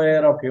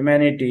welfare of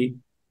humanity,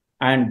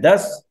 and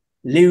thus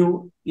live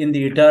in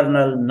the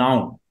eternal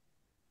now.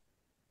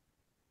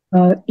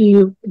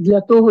 І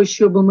для того,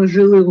 щоб ми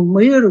жили в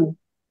миру,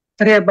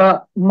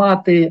 треба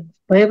мати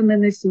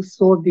впевненість у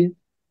собі,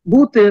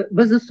 бути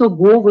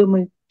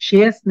безособовими,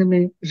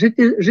 чесними,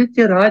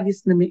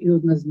 життєрадісними і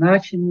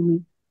однозначними,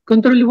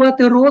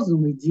 контролювати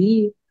розум і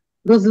дії,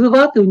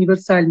 розвивати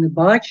універсальне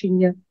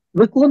бачення,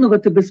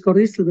 виконувати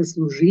безкорисливе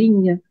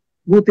служіння,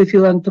 бути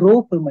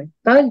філантропами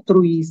та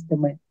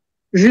альтруїстами,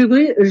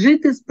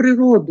 жити з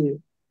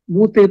природою,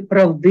 бути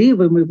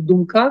правдивими в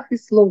думках і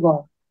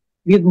словах,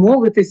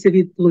 відмовитися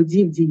від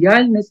плодів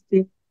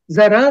діяльності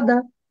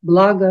заради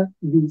блага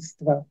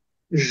людства,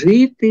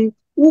 жити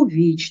у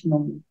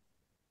вічному.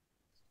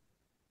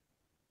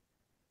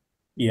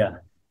 Yeah.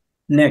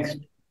 Next.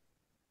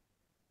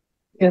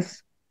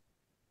 Yes.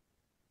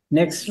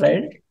 Next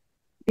slide.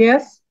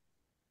 Yes.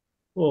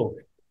 Oh,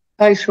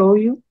 I show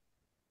you.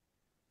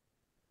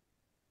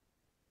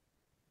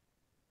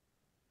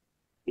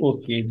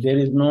 okay. There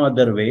is no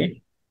other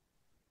way.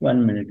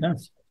 1 minute. Huh?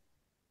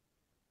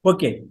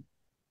 Okay.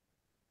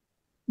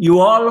 You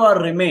all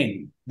are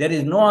remain. There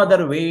is no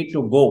other way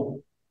to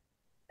go.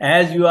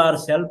 As you are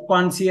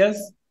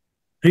self-conscious,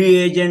 free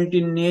agent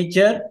in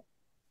nature,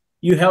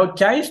 you have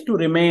choice to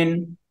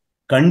remain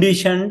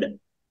conditioned,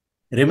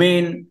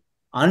 remain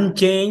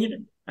unchanged,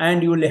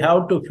 and you will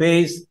have to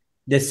face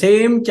the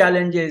same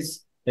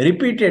challenges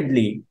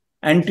repeatedly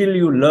until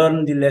you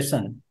learn the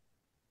lesson.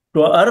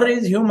 To err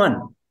is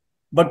human,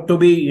 but to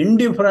be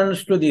indifferent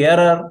to the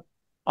error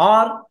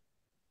or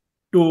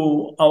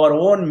to our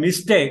own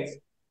mistakes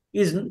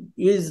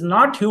is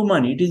not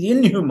human, it is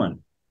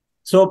inhuman.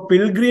 So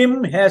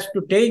pilgrim has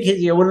to take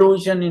his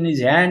evolution in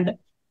his hand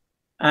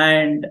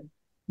and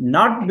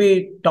not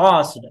be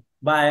tossed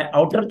by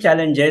outer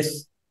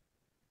challenges.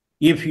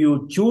 If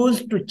you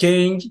choose to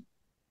change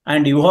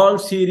and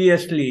evolve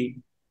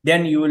seriously,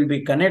 then you will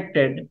be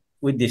connected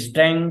with the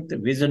strength,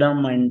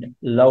 wisdom, and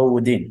love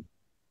within.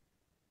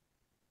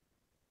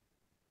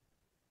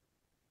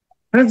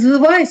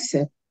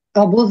 Розвивайся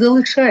або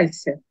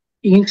залишайся.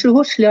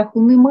 Іншого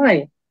шляху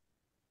немає.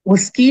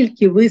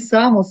 Оскільки ви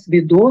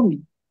самосвідомі,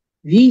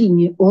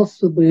 вільні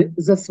особи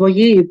за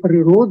своєю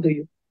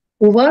природою,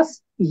 у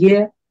вас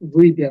є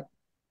вибір.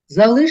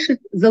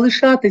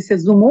 Залишатися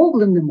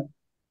зумовленими,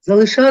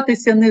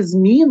 залишатися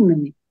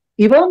незмінними,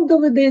 і вам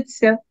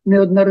доведеться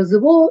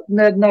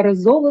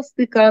неодноразово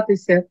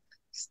стикатися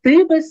з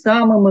тими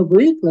самими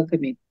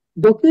викликами,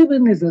 доки ви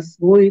не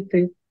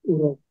засвоїте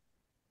урок.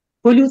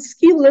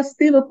 По-людськи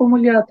властиво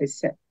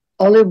помилятися,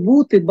 але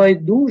бути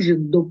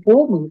байдужим до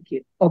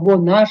помилки або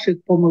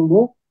наших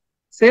помилок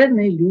 – це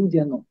не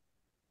людяно.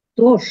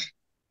 Тож,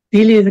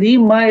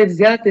 пілігрим має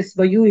взяти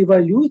свою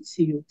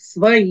еволюцію в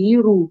свої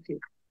руки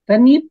та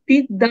не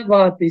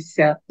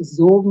піддаватися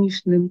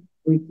зовнішнім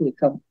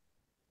викликам.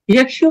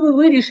 Якщо ви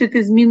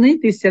вирішите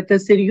змінитися та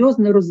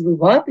серйозно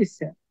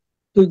розвиватися,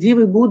 тоді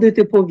ви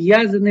будете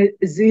пов'язані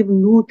зі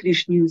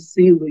внутрішньою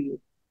силою,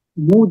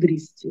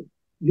 мудрістю,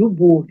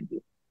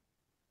 любов'ю.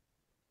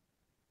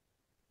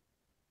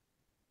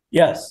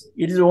 Yes,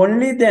 it is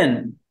only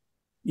then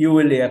you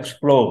will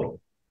explore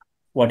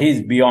what is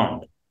beyond.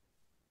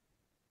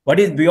 What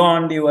is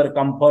beyond your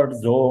comfort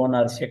zone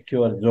or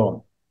secure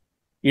zone.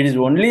 It is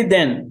only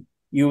then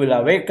you will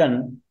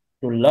awaken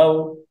to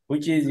love,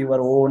 which is your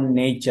own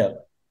nature.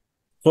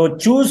 So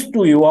choose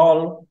to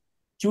evolve,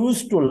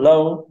 choose to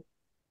love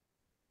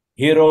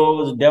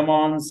heroes,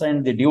 demons,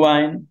 and the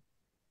divine.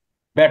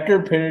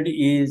 Battlefield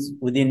is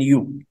within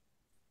you.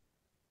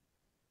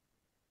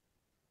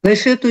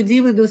 Лише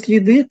тоді ви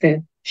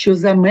дослідите, що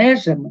за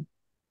межами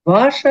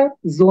ваша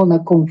зона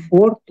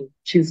комфорту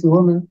чи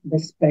зона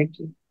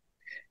безпеки.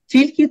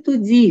 Тільки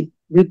тоді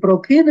ви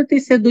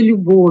прокинетеся до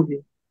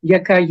любові,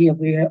 яка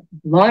є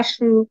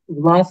вашою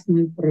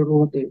власною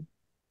природою.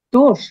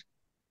 Тож,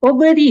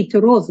 оберіть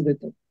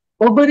розвиток,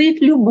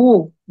 оберіть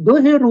любов до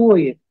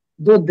героїв,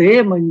 до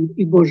демонів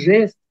і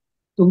божеств,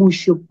 тому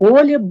що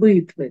поле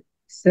битви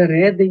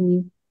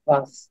всередині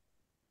вас.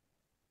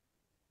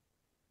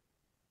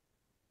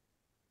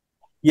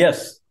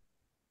 Yes.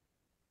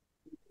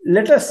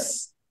 Let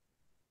us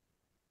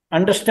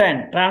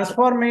understand,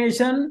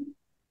 transformation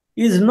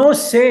is no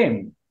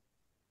same.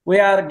 We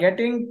are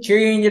getting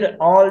changed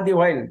all the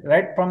while,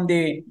 right from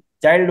the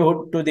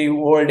childhood to the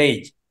old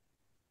age.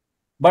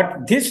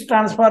 But this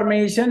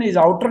transformation is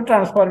outer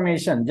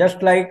transformation,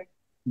 just like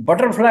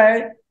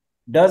butterfly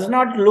does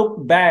not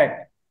look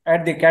back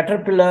at the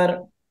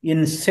caterpillar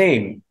in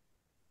shame,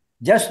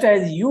 just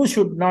as you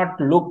should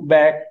not look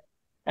back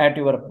at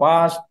your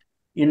past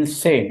in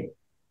shame.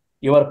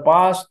 Your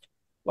past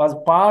was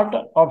part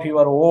of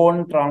your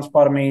own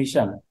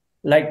transformation,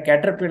 like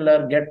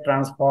caterpillar get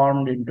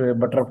transformed into a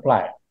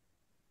butterfly.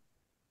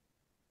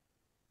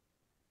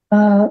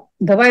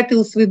 Давайте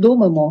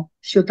усвідомимо,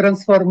 що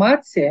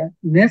трансформація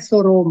не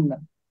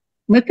соромна.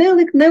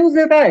 Метелик не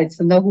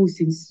озирається на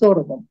гусінь з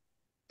соромом.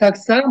 Так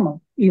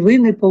само і ви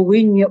не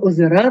повинні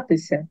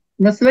озиратися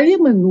на своє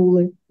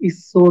минуле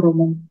із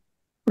соромом.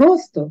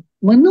 Просто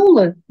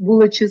минуле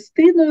було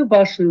частиною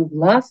вашої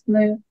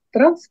власної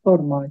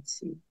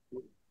трансформації.